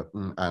 and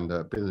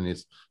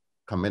business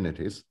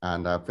communities.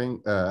 And I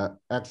think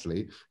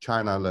actually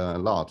China learned a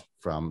lot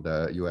from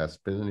the US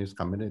business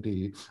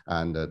community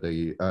and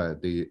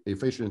the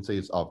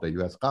efficiencies of the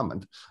US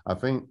government. I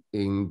think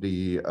in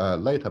the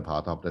later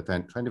part of the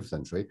 20th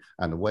century,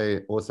 and we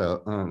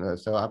also,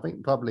 so I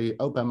think probably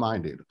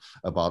open-minded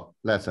about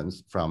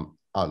lessons from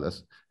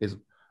others is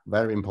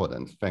very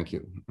important. Thank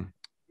you.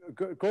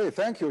 Great,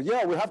 thank you.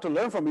 Yeah, we have to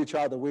learn from each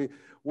other. We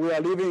are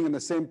living in the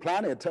same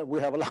planet. We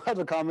have a lot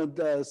of common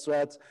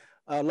threats,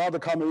 a lot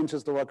of common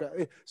interest to work.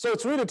 So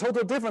it's really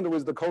totally different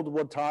with the Cold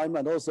War time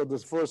and also the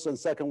First and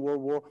Second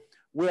World War.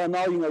 We are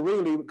now in a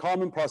really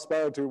common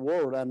prosperity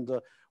world, and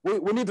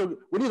we need to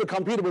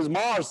compete with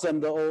Mars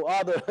and or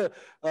other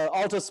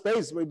outer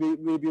space. Maybe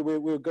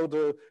we'll go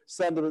to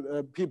send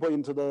people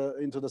into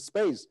the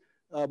space.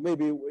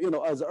 Maybe, you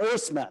know, as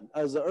Earthmen,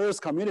 as the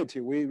Earth community,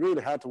 we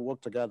really have to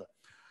work together.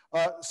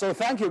 So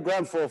thank you,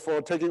 Graham,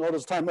 for taking all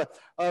this time.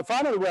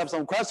 Finally, we have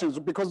some questions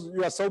because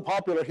you are so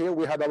popular here.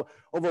 We had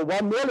over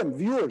 1 million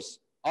viewers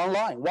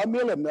online, 1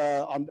 million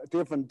on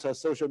different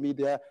social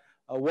media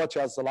watch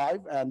us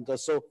live, and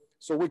so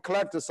we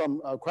collected some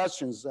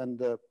questions,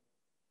 and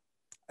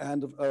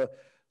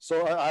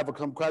so I have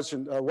some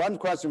question. One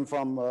question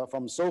from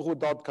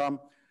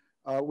Sohu.com,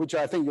 which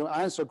I think you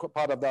answered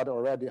part of that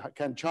already.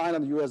 Can China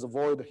and the US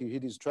avoid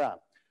Huiyao trap?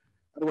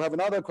 And we have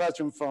another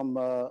question from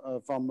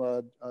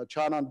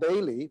China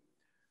Daily.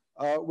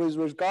 With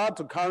regard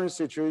to current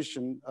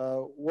situation,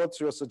 what's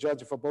your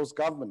suggestion for both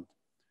government?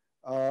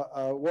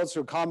 What's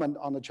your comment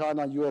on the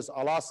China-US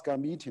Alaska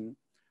meeting?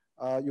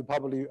 You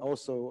probably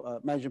also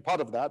mentioned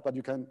part of that, but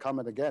you can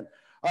comment again.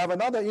 I have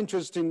another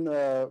interesting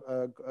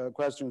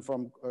question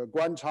from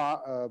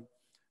Guancha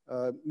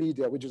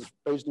Media, which is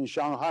based in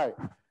Shanghai.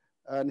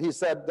 And he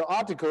said the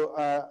article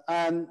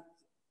and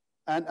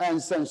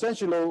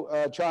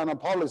sensational China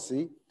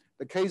policy,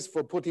 the case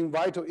for putting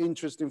vital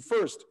interest in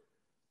first,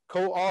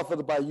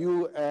 co-authored by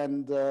you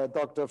and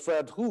Dr.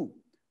 Fred Hu,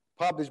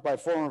 published by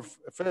Foreign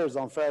Affairs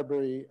on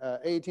February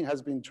 18,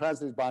 has been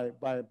translated by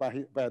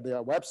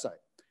their website.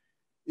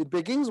 It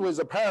begins with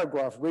a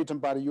paragraph written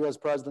by the US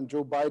President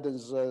Joe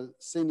Biden's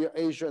senior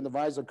Asia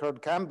advisor,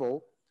 Kurt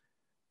Campbell,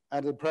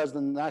 and the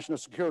President's National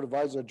Security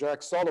Advisor,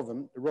 Jack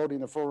Sullivan, wrote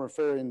in the Foreign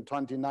Affairs in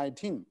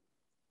 2019.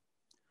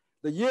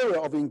 The era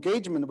of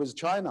engagement with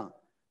China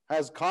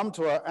has come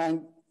to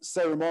an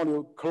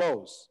ceremonial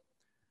close.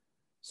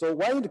 So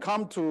when it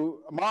comes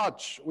to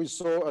March, we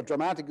saw a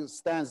dramatic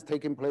stance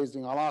taking place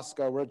in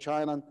Alaska, where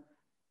China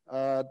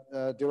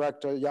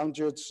Director Yang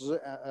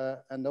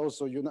Jiechi and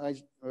also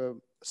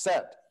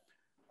said,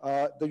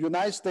 the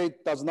United States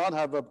does not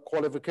have a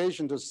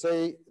qualification to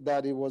say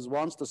that it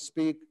wants to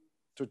speak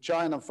to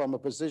China from a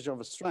position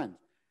of strength,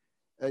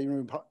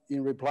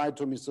 in reply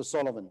to Mr.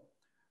 Sullivan.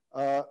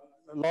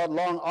 Not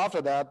long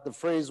after that, the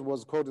phrase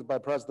was quoted by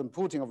President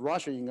Putin of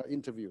Russia in an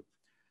interview.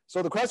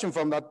 So the question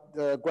from that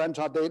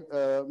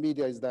Guancha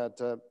Media is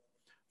that,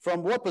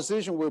 from what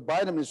position will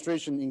Biden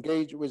administration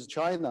engage with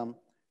China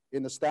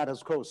in the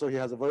status quo? So he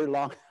has a very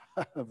long,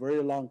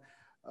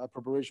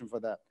 preparation for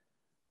that.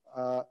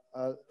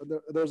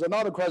 There's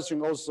another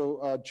question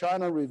also,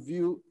 China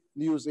Review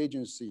News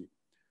Agency.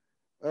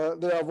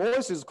 There are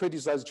voices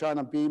criticize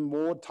China being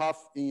more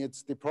tough in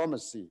its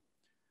diplomacy.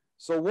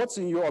 So what's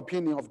in your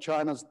opinion of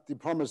China's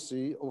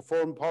diplomacy or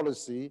foreign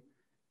policy,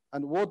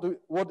 and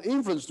what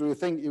influence do you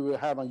think it will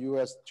have on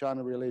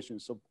US-China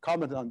relations? So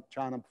comment on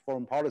China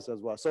foreign policy as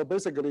well. So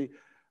basically,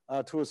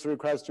 2 or 3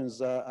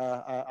 questions.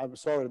 I'm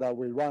sorry that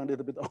we run a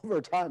little bit over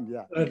time,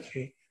 yeah.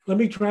 Okay, let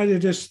me try to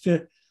just,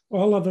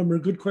 all of them are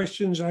good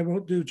questions. I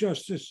won't do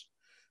justice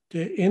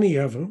to any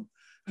of them.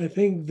 I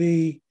think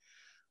the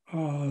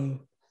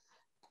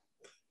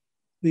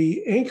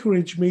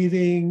Anchorage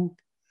meeting,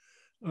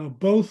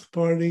 both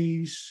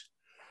parties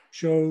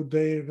showed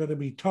they're going to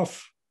be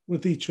tough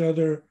with each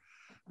other.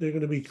 They're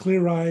going to be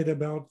clear-eyed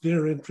about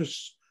their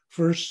interests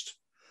first,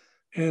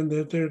 and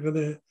that they're going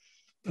to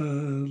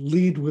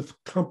lead with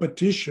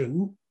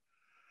competition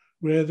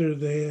rather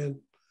than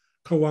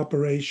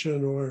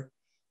cooperation or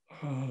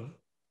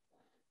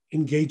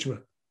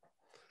engagement.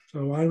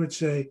 So I would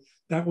say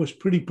that was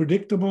pretty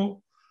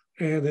predictable,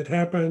 and it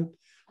happened,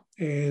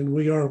 and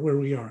we are where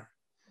we are.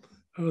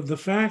 The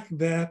fact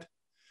that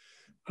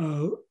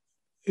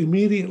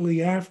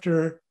immediately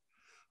after,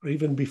 or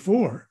even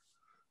before,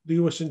 the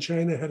US and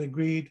China had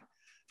agreed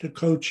to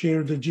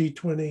co-chair the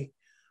G20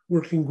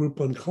 Working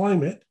Group on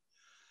Climate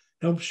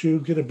helps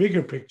you get a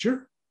bigger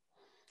picture.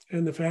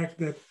 And the fact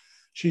that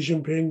Xi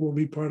Jinping will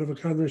be part of a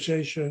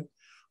conversation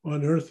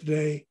on Earth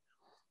Day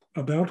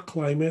about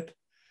climate,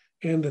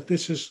 and that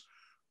this is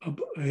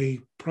a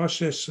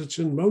process that's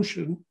in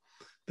motion,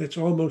 that's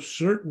almost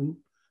certain.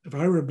 If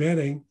I were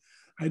betting,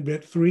 I'd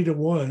bet 3 to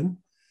 1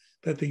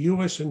 that the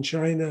US and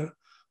China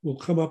will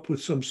come up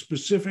with some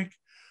specific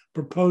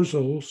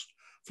proposals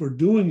for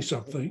doing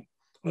something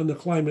on the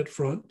climate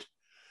front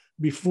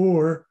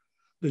before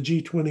the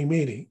G20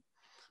 meeting.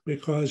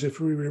 Because if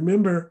we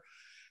remember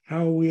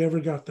how we ever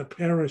got the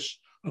Paris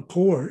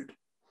Accord,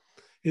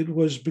 it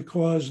was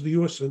because the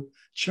US and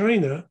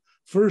China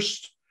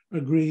first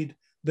agreed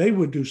they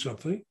would do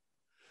something,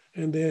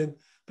 and then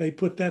they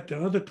put that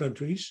to other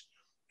countries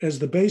as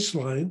the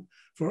baseline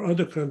for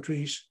other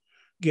countries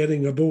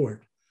getting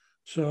aboard.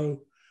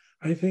 So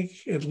I think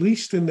at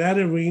least in that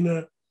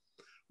arena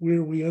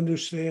where we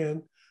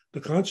understand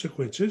the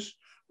consequences,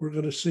 we're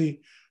going to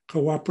see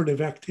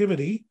cooperative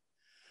activity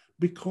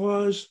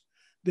because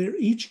they're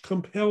each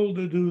compelled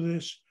to do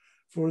this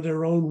for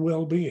their own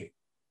well-being.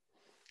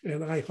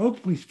 And I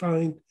hope we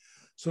find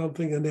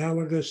something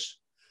analogous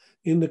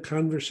in the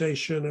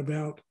conversation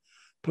about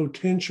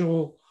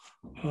potential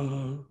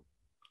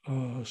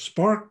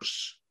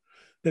sparks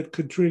that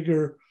could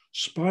trigger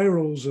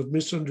spirals of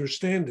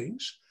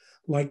misunderstandings,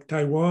 like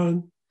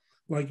Taiwan,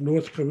 like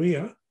North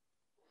Korea,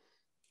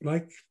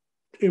 like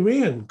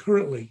Iran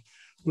currently,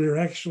 where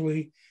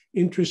actually,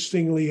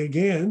 interestingly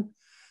again,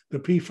 the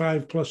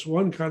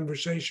P5+1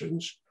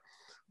 conversations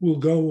will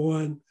go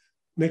on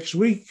next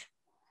week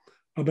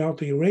about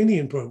the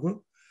Iranian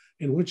program,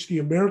 in which the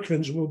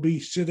Americans will be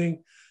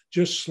sitting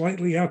just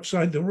slightly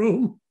outside the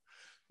room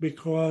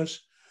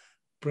because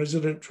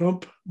President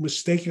Trump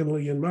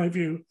mistakenly, in my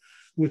view,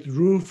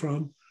 withdrew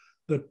from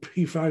the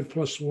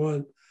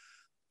P5+1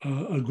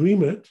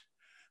 agreement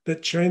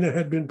that China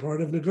had been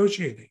part of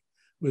negotiating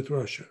with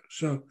Russia.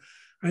 So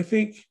I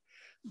think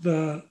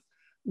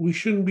we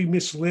shouldn't be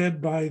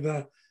misled by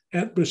the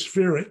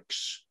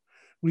atmospherics.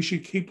 We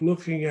should keep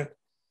looking at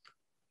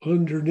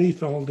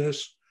underneath all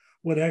this,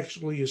 what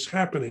actually is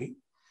happening.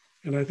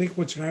 And I think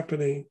what's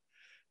happening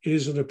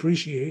is an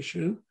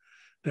appreciation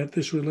that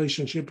this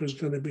relationship is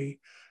going to be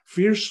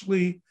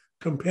fiercely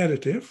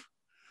competitive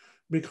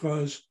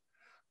because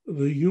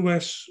the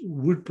US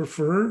would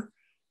prefer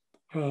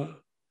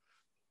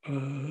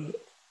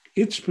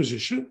its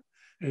position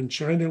and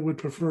China would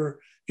prefer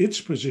its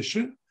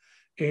position,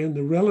 and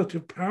the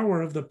relative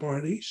power of the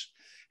parties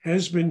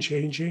has been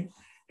changing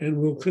and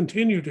will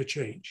continue to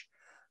change.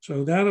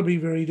 So that'll be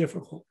very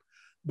difficult.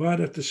 But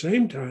at the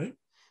same time,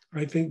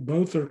 I think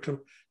both are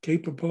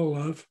capable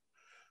of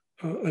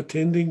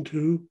attending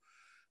to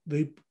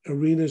the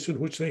arenas in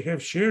which they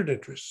have shared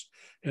interests.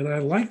 And I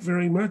like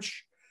very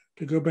much,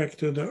 to go back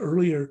to the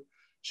earlier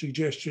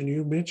suggestion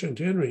you mentioned,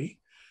 Henry,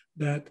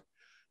 that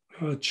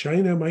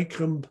China might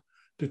come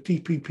to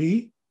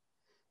TPP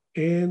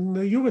and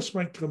the US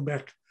might come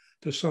back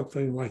to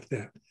something like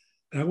that.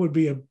 That would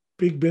be a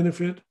big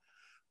benefit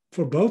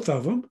for both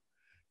of them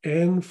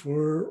and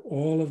for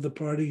all of the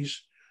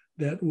parties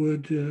that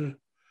would,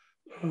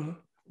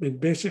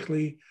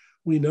 basically,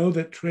 we know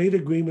that trade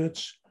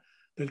agreements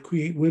that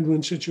create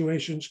win-win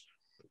situations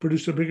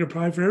produce a bigger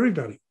pie for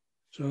everybody.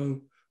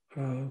 So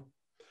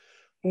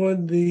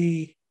on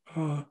the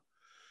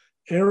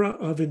era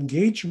of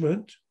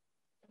engagement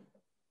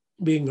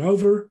being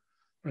over,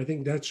 I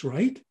think that's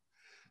right.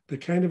 The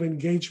kind of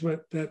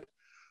engagement that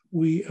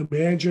we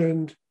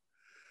imagined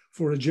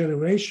for a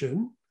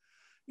generation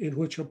in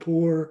which a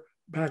poor,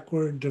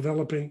 backward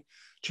developing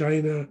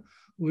China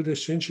would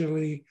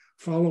essentially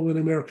follow in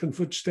American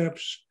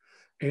footsteps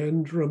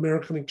and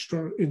American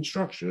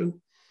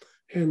instruction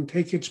and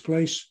take its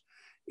place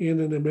in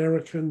an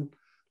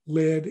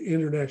American-led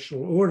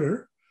international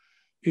order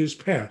is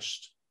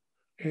past.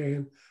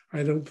 And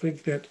I don't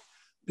think that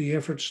the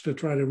efforts to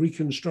try to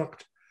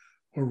reconstruct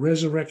or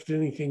resurrect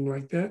anything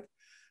like that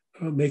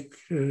make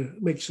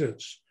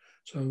sense.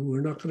 So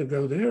we're not going to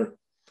go there.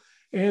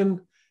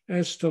 And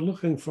as to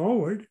looking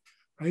forward,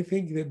 I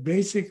think that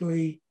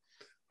basically,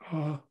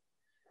 I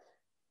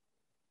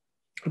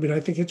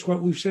think it's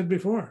what we've said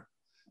before,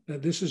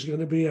 that this is going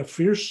to be a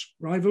fierce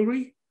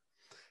rivalry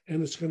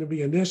and it's going to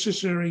be a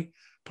necessary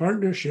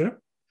partnership,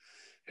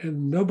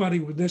 and nobody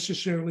would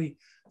necessarily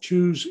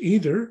choose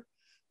either,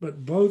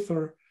 but both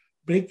are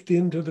baked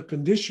into the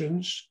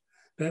conditions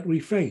that we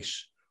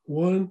face.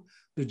 One,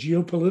 the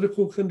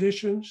geopolitical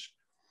conditions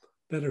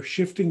that are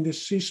shifting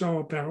this seesaw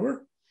of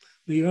power.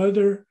 The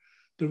other,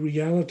 the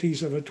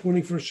realities of a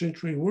 21st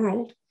century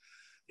world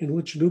in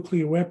which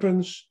nuclear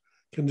weapons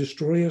can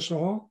destroy us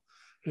all,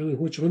 and in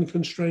which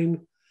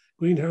unconstrained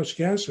greenhouse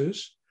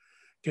gases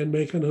can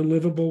make an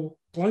unlivable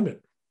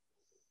climate.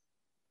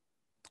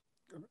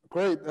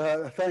 Great,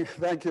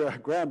 thank you,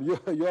 Graham.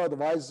 Your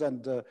advice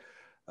and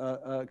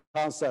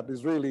concept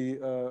is really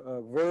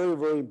very,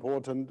 very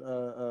important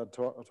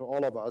to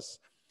all of us.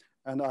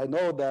 And I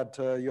know that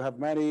you have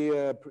many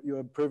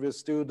your previous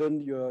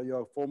students,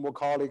 your former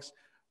colleagues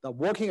that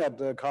working at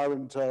the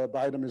current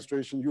Biden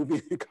administration. You'll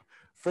be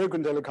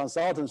frequently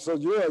consultants. So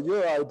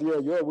your idea,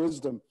 your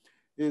wisdom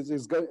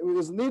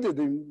is needed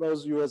in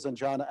both US and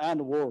China and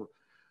the world.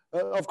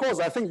 Of course,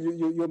 I think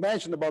you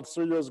mentioned about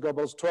 3 years ago,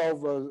 about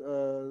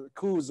 12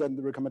 coups and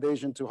the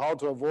recommendation to how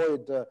to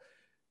avoid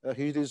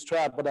Thucydides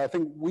Trap. But I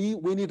think we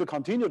need to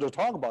continue to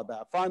talk about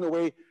that, find a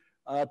way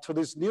to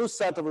this new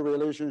set of a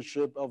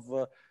relationship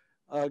of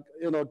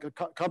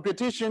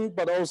competition,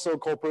 but also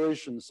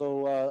cooperation.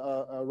 So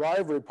a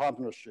rivalry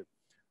partnership.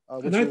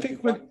 And I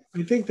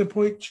think the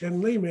point Chen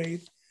Li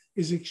made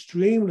is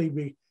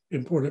extremely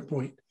important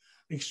point,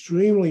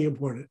 extremely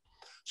important.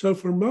 So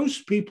for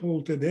most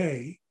people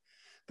today,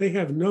 they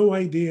have no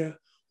idea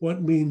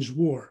what means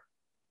war.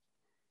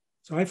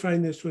 So I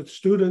find this with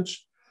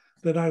students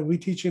that we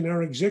teach in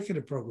our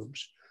executive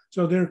programs.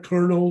 So they're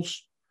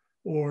colonels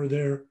or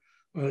they're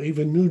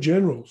even new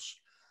generals.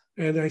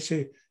 And I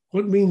say,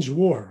 what means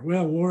war?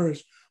 Well, war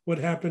is what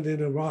happened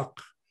in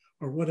Iraq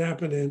or what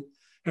happened in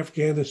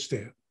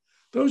Afghanistan.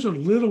 Those are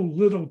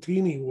little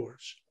teeny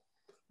wars.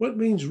 What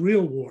means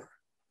real war?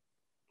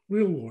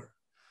 Real war.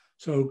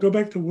 So go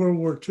back to World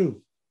War II.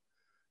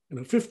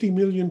 50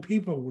 million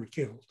people were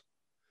killed.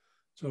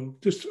 So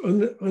just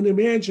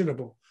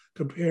unimaginable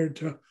compared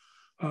to,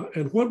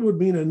 and what would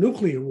mean a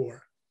nuclear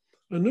war?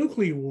 A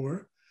nuclear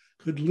war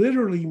could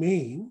literally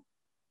mean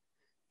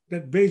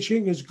that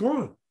Beijing is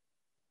gone,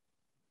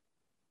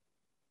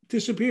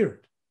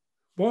 disappeared.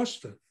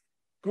 Boston,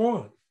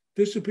 gone,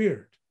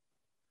 disappeared.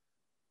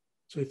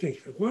 So I think,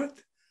 what?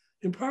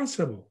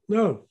 Impossible.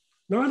 No,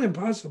 not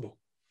impossible.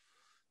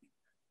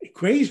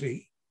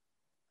 Crazy,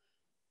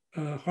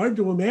 hard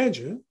to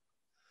imagine,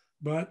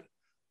 but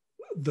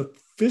the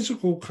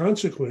physical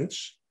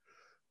consequence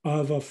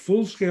of a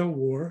full-scale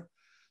war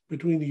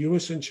between the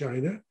US and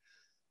China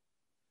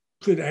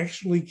could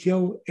actually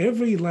kill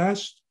every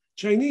last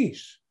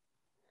Chinese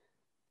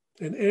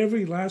and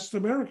every last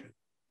American.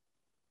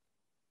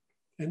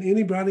 And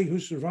anybody who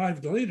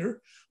survived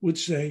later would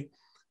say,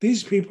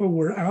 these people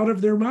were out of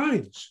their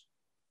minds.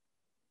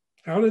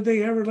 How did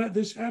they ever let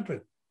this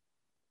happen?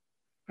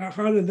 How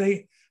come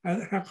they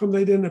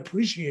didn't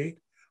appreciate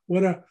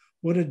what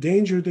a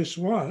danger this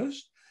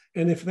was?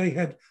 And if they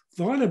had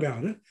thought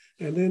about it,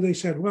 and then they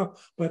said, well,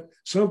 but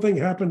something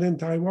happened in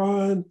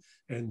Taiwan,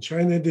 and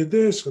China did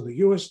this, and the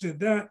US did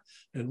that,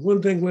 and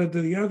one thing led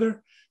to the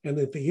other, and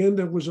at the end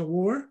there was a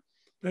war,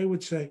 they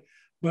would say,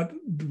 but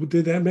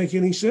did that make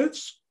any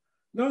sense?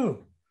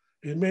 No,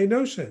 it made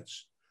no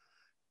sense.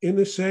 In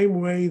the same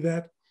way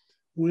that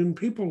when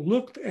people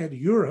looked at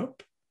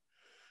Europe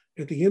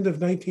at the end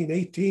of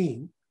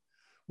 1918,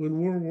 when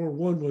World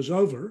War I was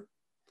over,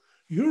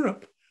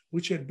 Europe,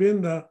 which had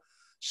been the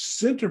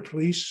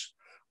centerpiece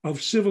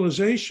of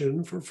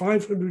civilization for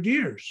 500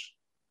 years,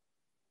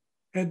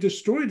 had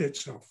destroyed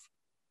itself.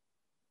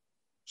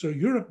 So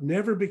Europe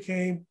never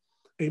became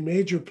a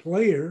major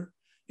player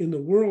in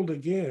the world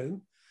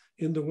again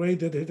in the way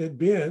that it had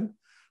been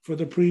for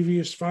the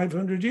previous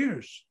 500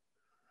 years.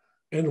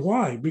 And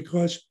why?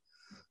 Because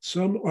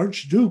some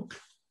archduke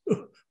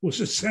was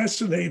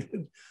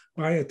assassinated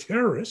by a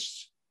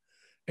terrorist,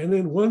 and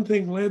then one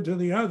thing led to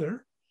the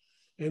other,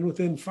 and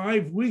within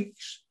 5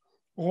 weeks,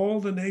 all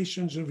the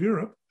nations of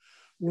Europe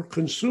were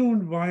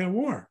consumed by a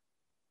war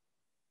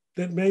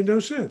that made no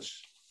sense.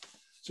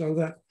 So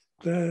that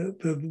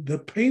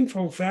the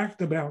painful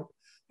fact about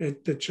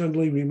it that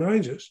Chun-Li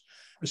reminds us,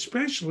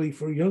 especially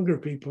for younger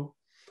people,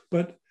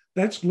 but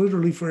that's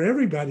literally for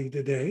everybody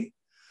today.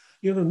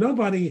 You know,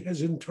 nobody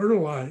has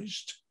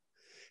internalized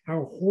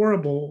how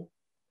horrible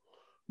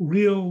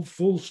real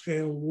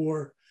full-scale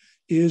war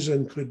is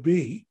and could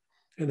be,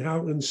 and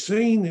how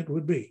insane it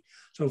would be.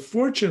 So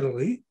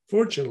fortunately,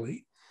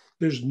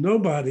 there's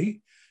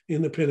nobody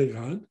in the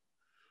Pentagon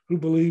who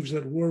believes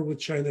that war with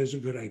China is a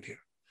good idea.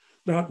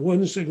 Not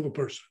one single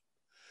person.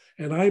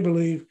 And I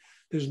believe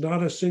there's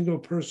not a single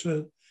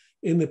person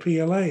in the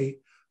PLA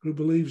who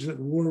believes that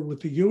war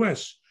with the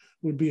US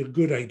would be a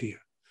good idea.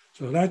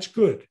 So that's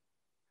good.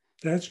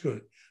 That's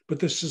good. But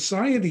the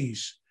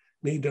societies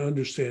need to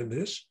understand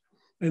this.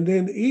 And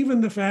then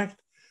even the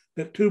fact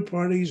that two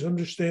parties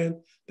understand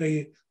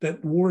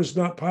that war is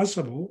not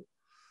possible,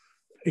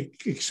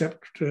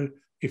 except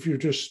if you're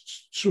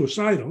just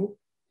suicidal,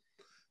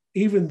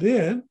 even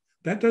then,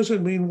 that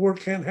doesn't mean war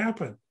can't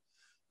happen,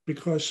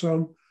 because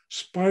some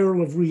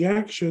spiral of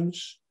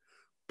reactions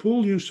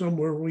pull you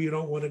somewhere where you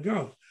don't want to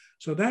go.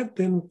 So that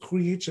then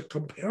creates a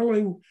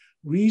compelling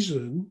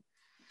reason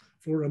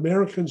for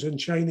Americans and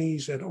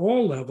Chinese at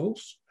all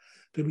levels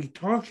to be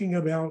talking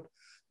about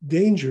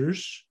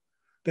dangers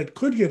that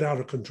could get out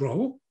of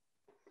control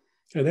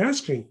and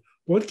asking,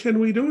 what can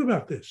we do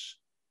about this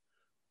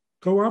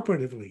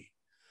cooperatively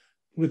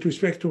with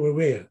respect to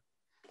Iran?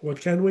 What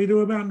can we do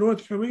about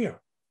North Korea?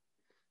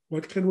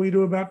 What can we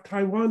do about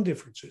Taiwan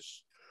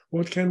differences?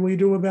 What can we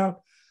do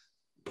about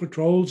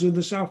patrols in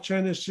the South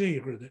China Sea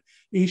or the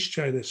East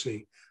China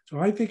Sea? So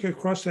I think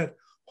across that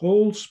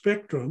whole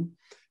spectrum,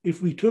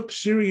 if we took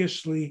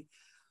seriously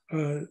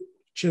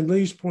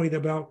Chun-Li's point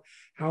about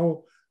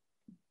how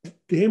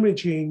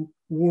damaging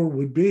war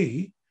would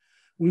be,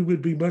 we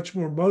would be much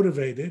more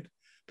motivated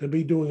to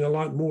be doing a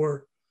lot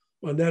more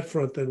on that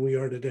front than we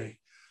are today.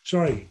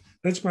 Sorry,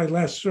 that's my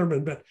last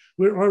sermon, but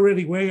we're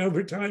already way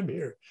over time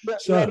here.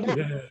 Thank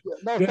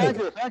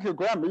you,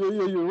 Graham.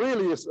 You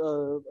really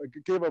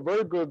gave a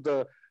very good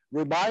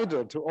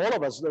reminder to all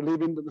of us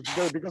living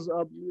today, because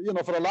you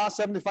know, for the last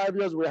 75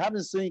 years we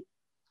haven't seen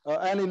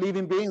any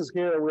living beings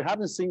here. We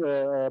haven't seen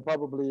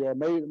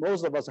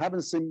most of us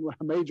haven't seen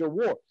a major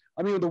war.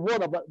 I mean, the war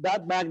of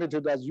that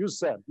magnitude, as you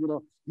said, you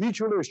know,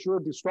 mutually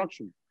assured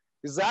destruction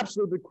is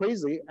absolutely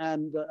crazy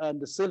and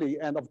silly,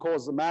 and of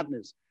course the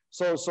madness.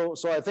 So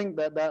I think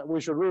that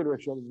we should really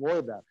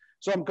avoid that.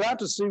 So I'm glad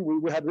to see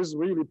we had this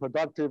really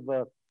productive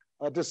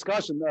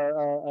discussion,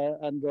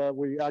 and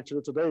we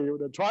actually today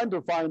trying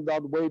to find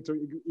out a way to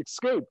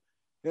escape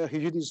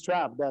Thucydides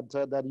trap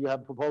that you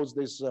have proposed,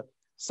 this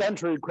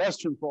century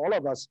question for all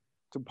of us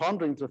to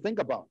pondering, to think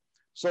about.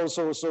 So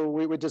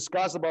we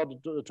discussed about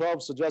the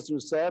 12 suggestions you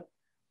said.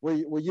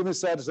 We even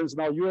said, since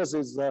now US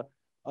is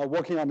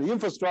working on the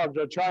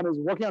infrastructure, China is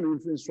working on the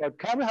infrastructure,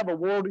 can we have a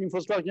world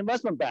infrastructure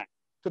investment bank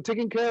to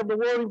taking care of the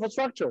world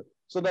infrastructure,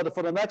 so that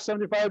for the next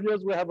 75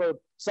 years we have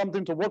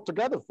something to work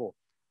together for?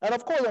 And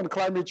of course on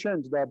climate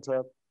change,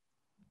 that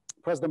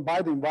President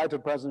Biden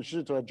invited President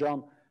Xi to a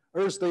John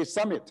Earth Day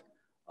Summit,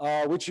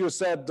 which you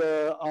said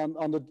they're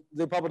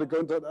probably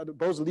going to,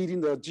 both leading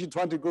the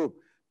G20 group,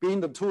 being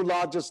the two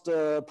largest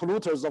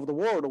polluters of the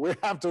world. We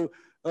have to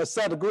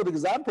set good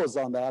examples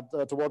on that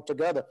to work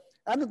together.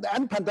 And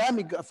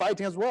pandemic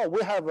fighting as well.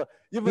 We have,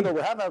 even though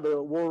we have had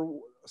the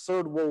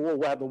Third World War,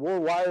 we have the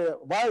worldwide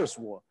virus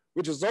war,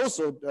 which is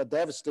also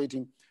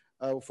devastating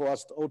for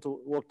us all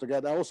to work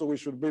together. Also, we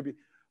should maybe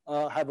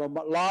have a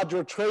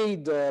larger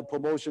trade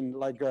promotion,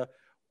 like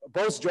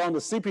both join the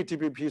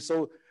CPTPP,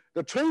 so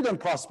the trade and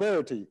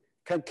prosperity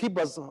can keep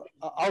us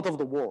out of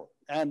the war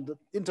and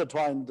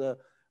intertwined,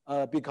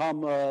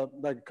 become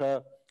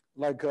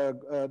like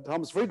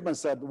Thomas Friedman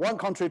said, one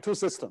country, two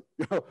system,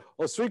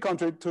 or three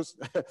country, two,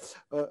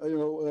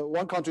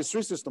 one country,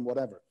 three system,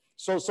 whatever.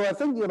 So I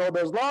think, you know,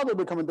 there's a lot of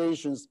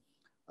recommendations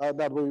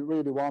that we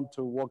really want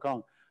to work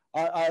on.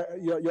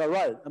 You're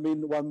right. I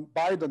mean, when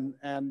Biden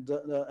and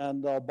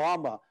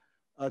Obama,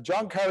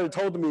 John Kerry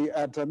told me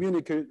at a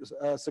Munich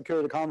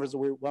Security Conference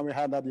when we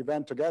had that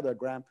event together,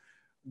 Graham,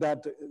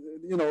 that,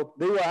 you know,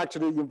 they will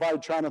actually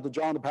invite China to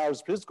join the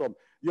Paris Peace Accord.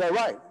 You're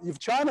right. If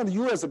China and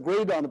the US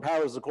agreed on the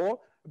Paris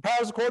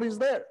Accord is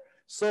there.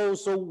 So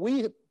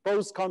we,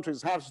 both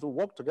countries, have to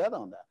work together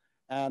on that.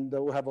 And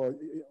we have a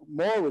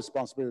more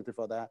responsibility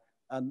for that.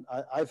 And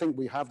I think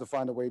we have to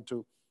find a way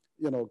to,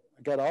 you know,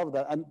 get out of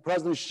that. And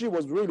President Xi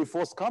was really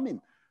forthcoming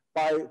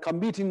by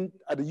committing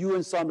at the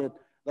UN summit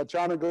that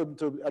China is going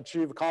to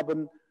achieve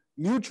carbon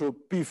neutral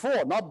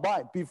before, not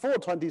by, before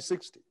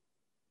 2060.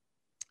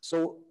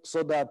 So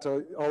that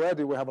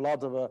already we have a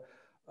lot of,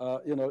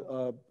 you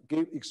know,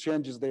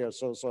 exchanges there.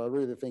 So I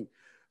really think,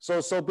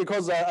 so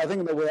because I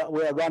think that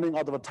we are running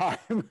out of time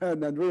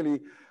and then really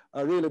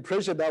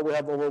appreciate that we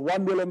have over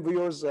 1 million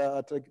viewers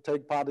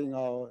take part in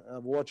our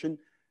watching,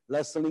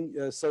 listening.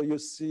 So you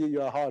see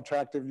how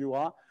attractive you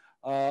are.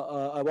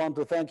 I want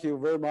to thank you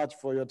very much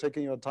for your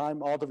taking your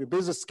time out of your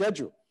busy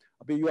schedule.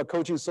 I mean, you are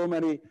coaching so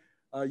many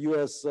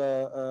US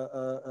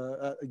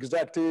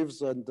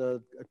executives and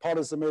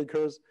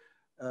policymakers.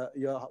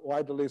 You're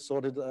widely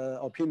sorted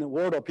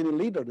world opinion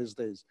leader these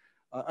days.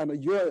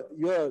 And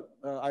your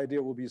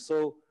idea will be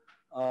so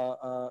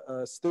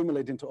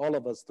stimulating to all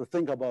of us to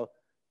think about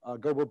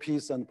global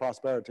peace and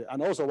prosperity.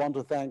 And also want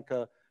to thank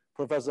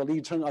Professor LI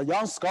Chen, a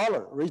young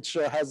scholar, which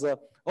has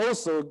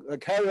also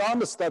carried on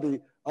the study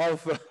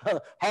of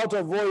how to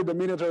avoid the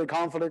military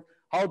conflict,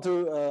 how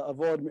to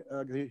avoid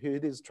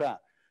Thucydides Trap.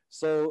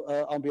 So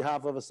on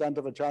behalf of the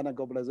Center for China and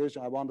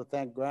Globalization, I want to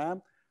thank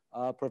Graham,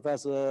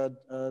 Professor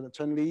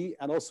Chen Li,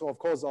 and also, of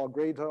course, our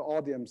greater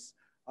audience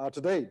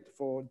today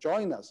for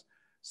joining us.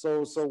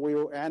 So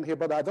we'll end here,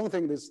 but I don't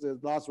think this is the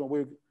last one.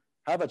 We'll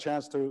have a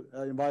chance to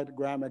invite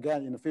Graham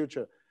again in the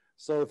future.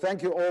 So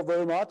thank you all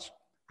very much.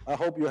 I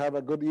hope you have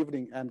a good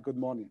evening and good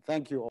morning.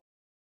 Thank you all.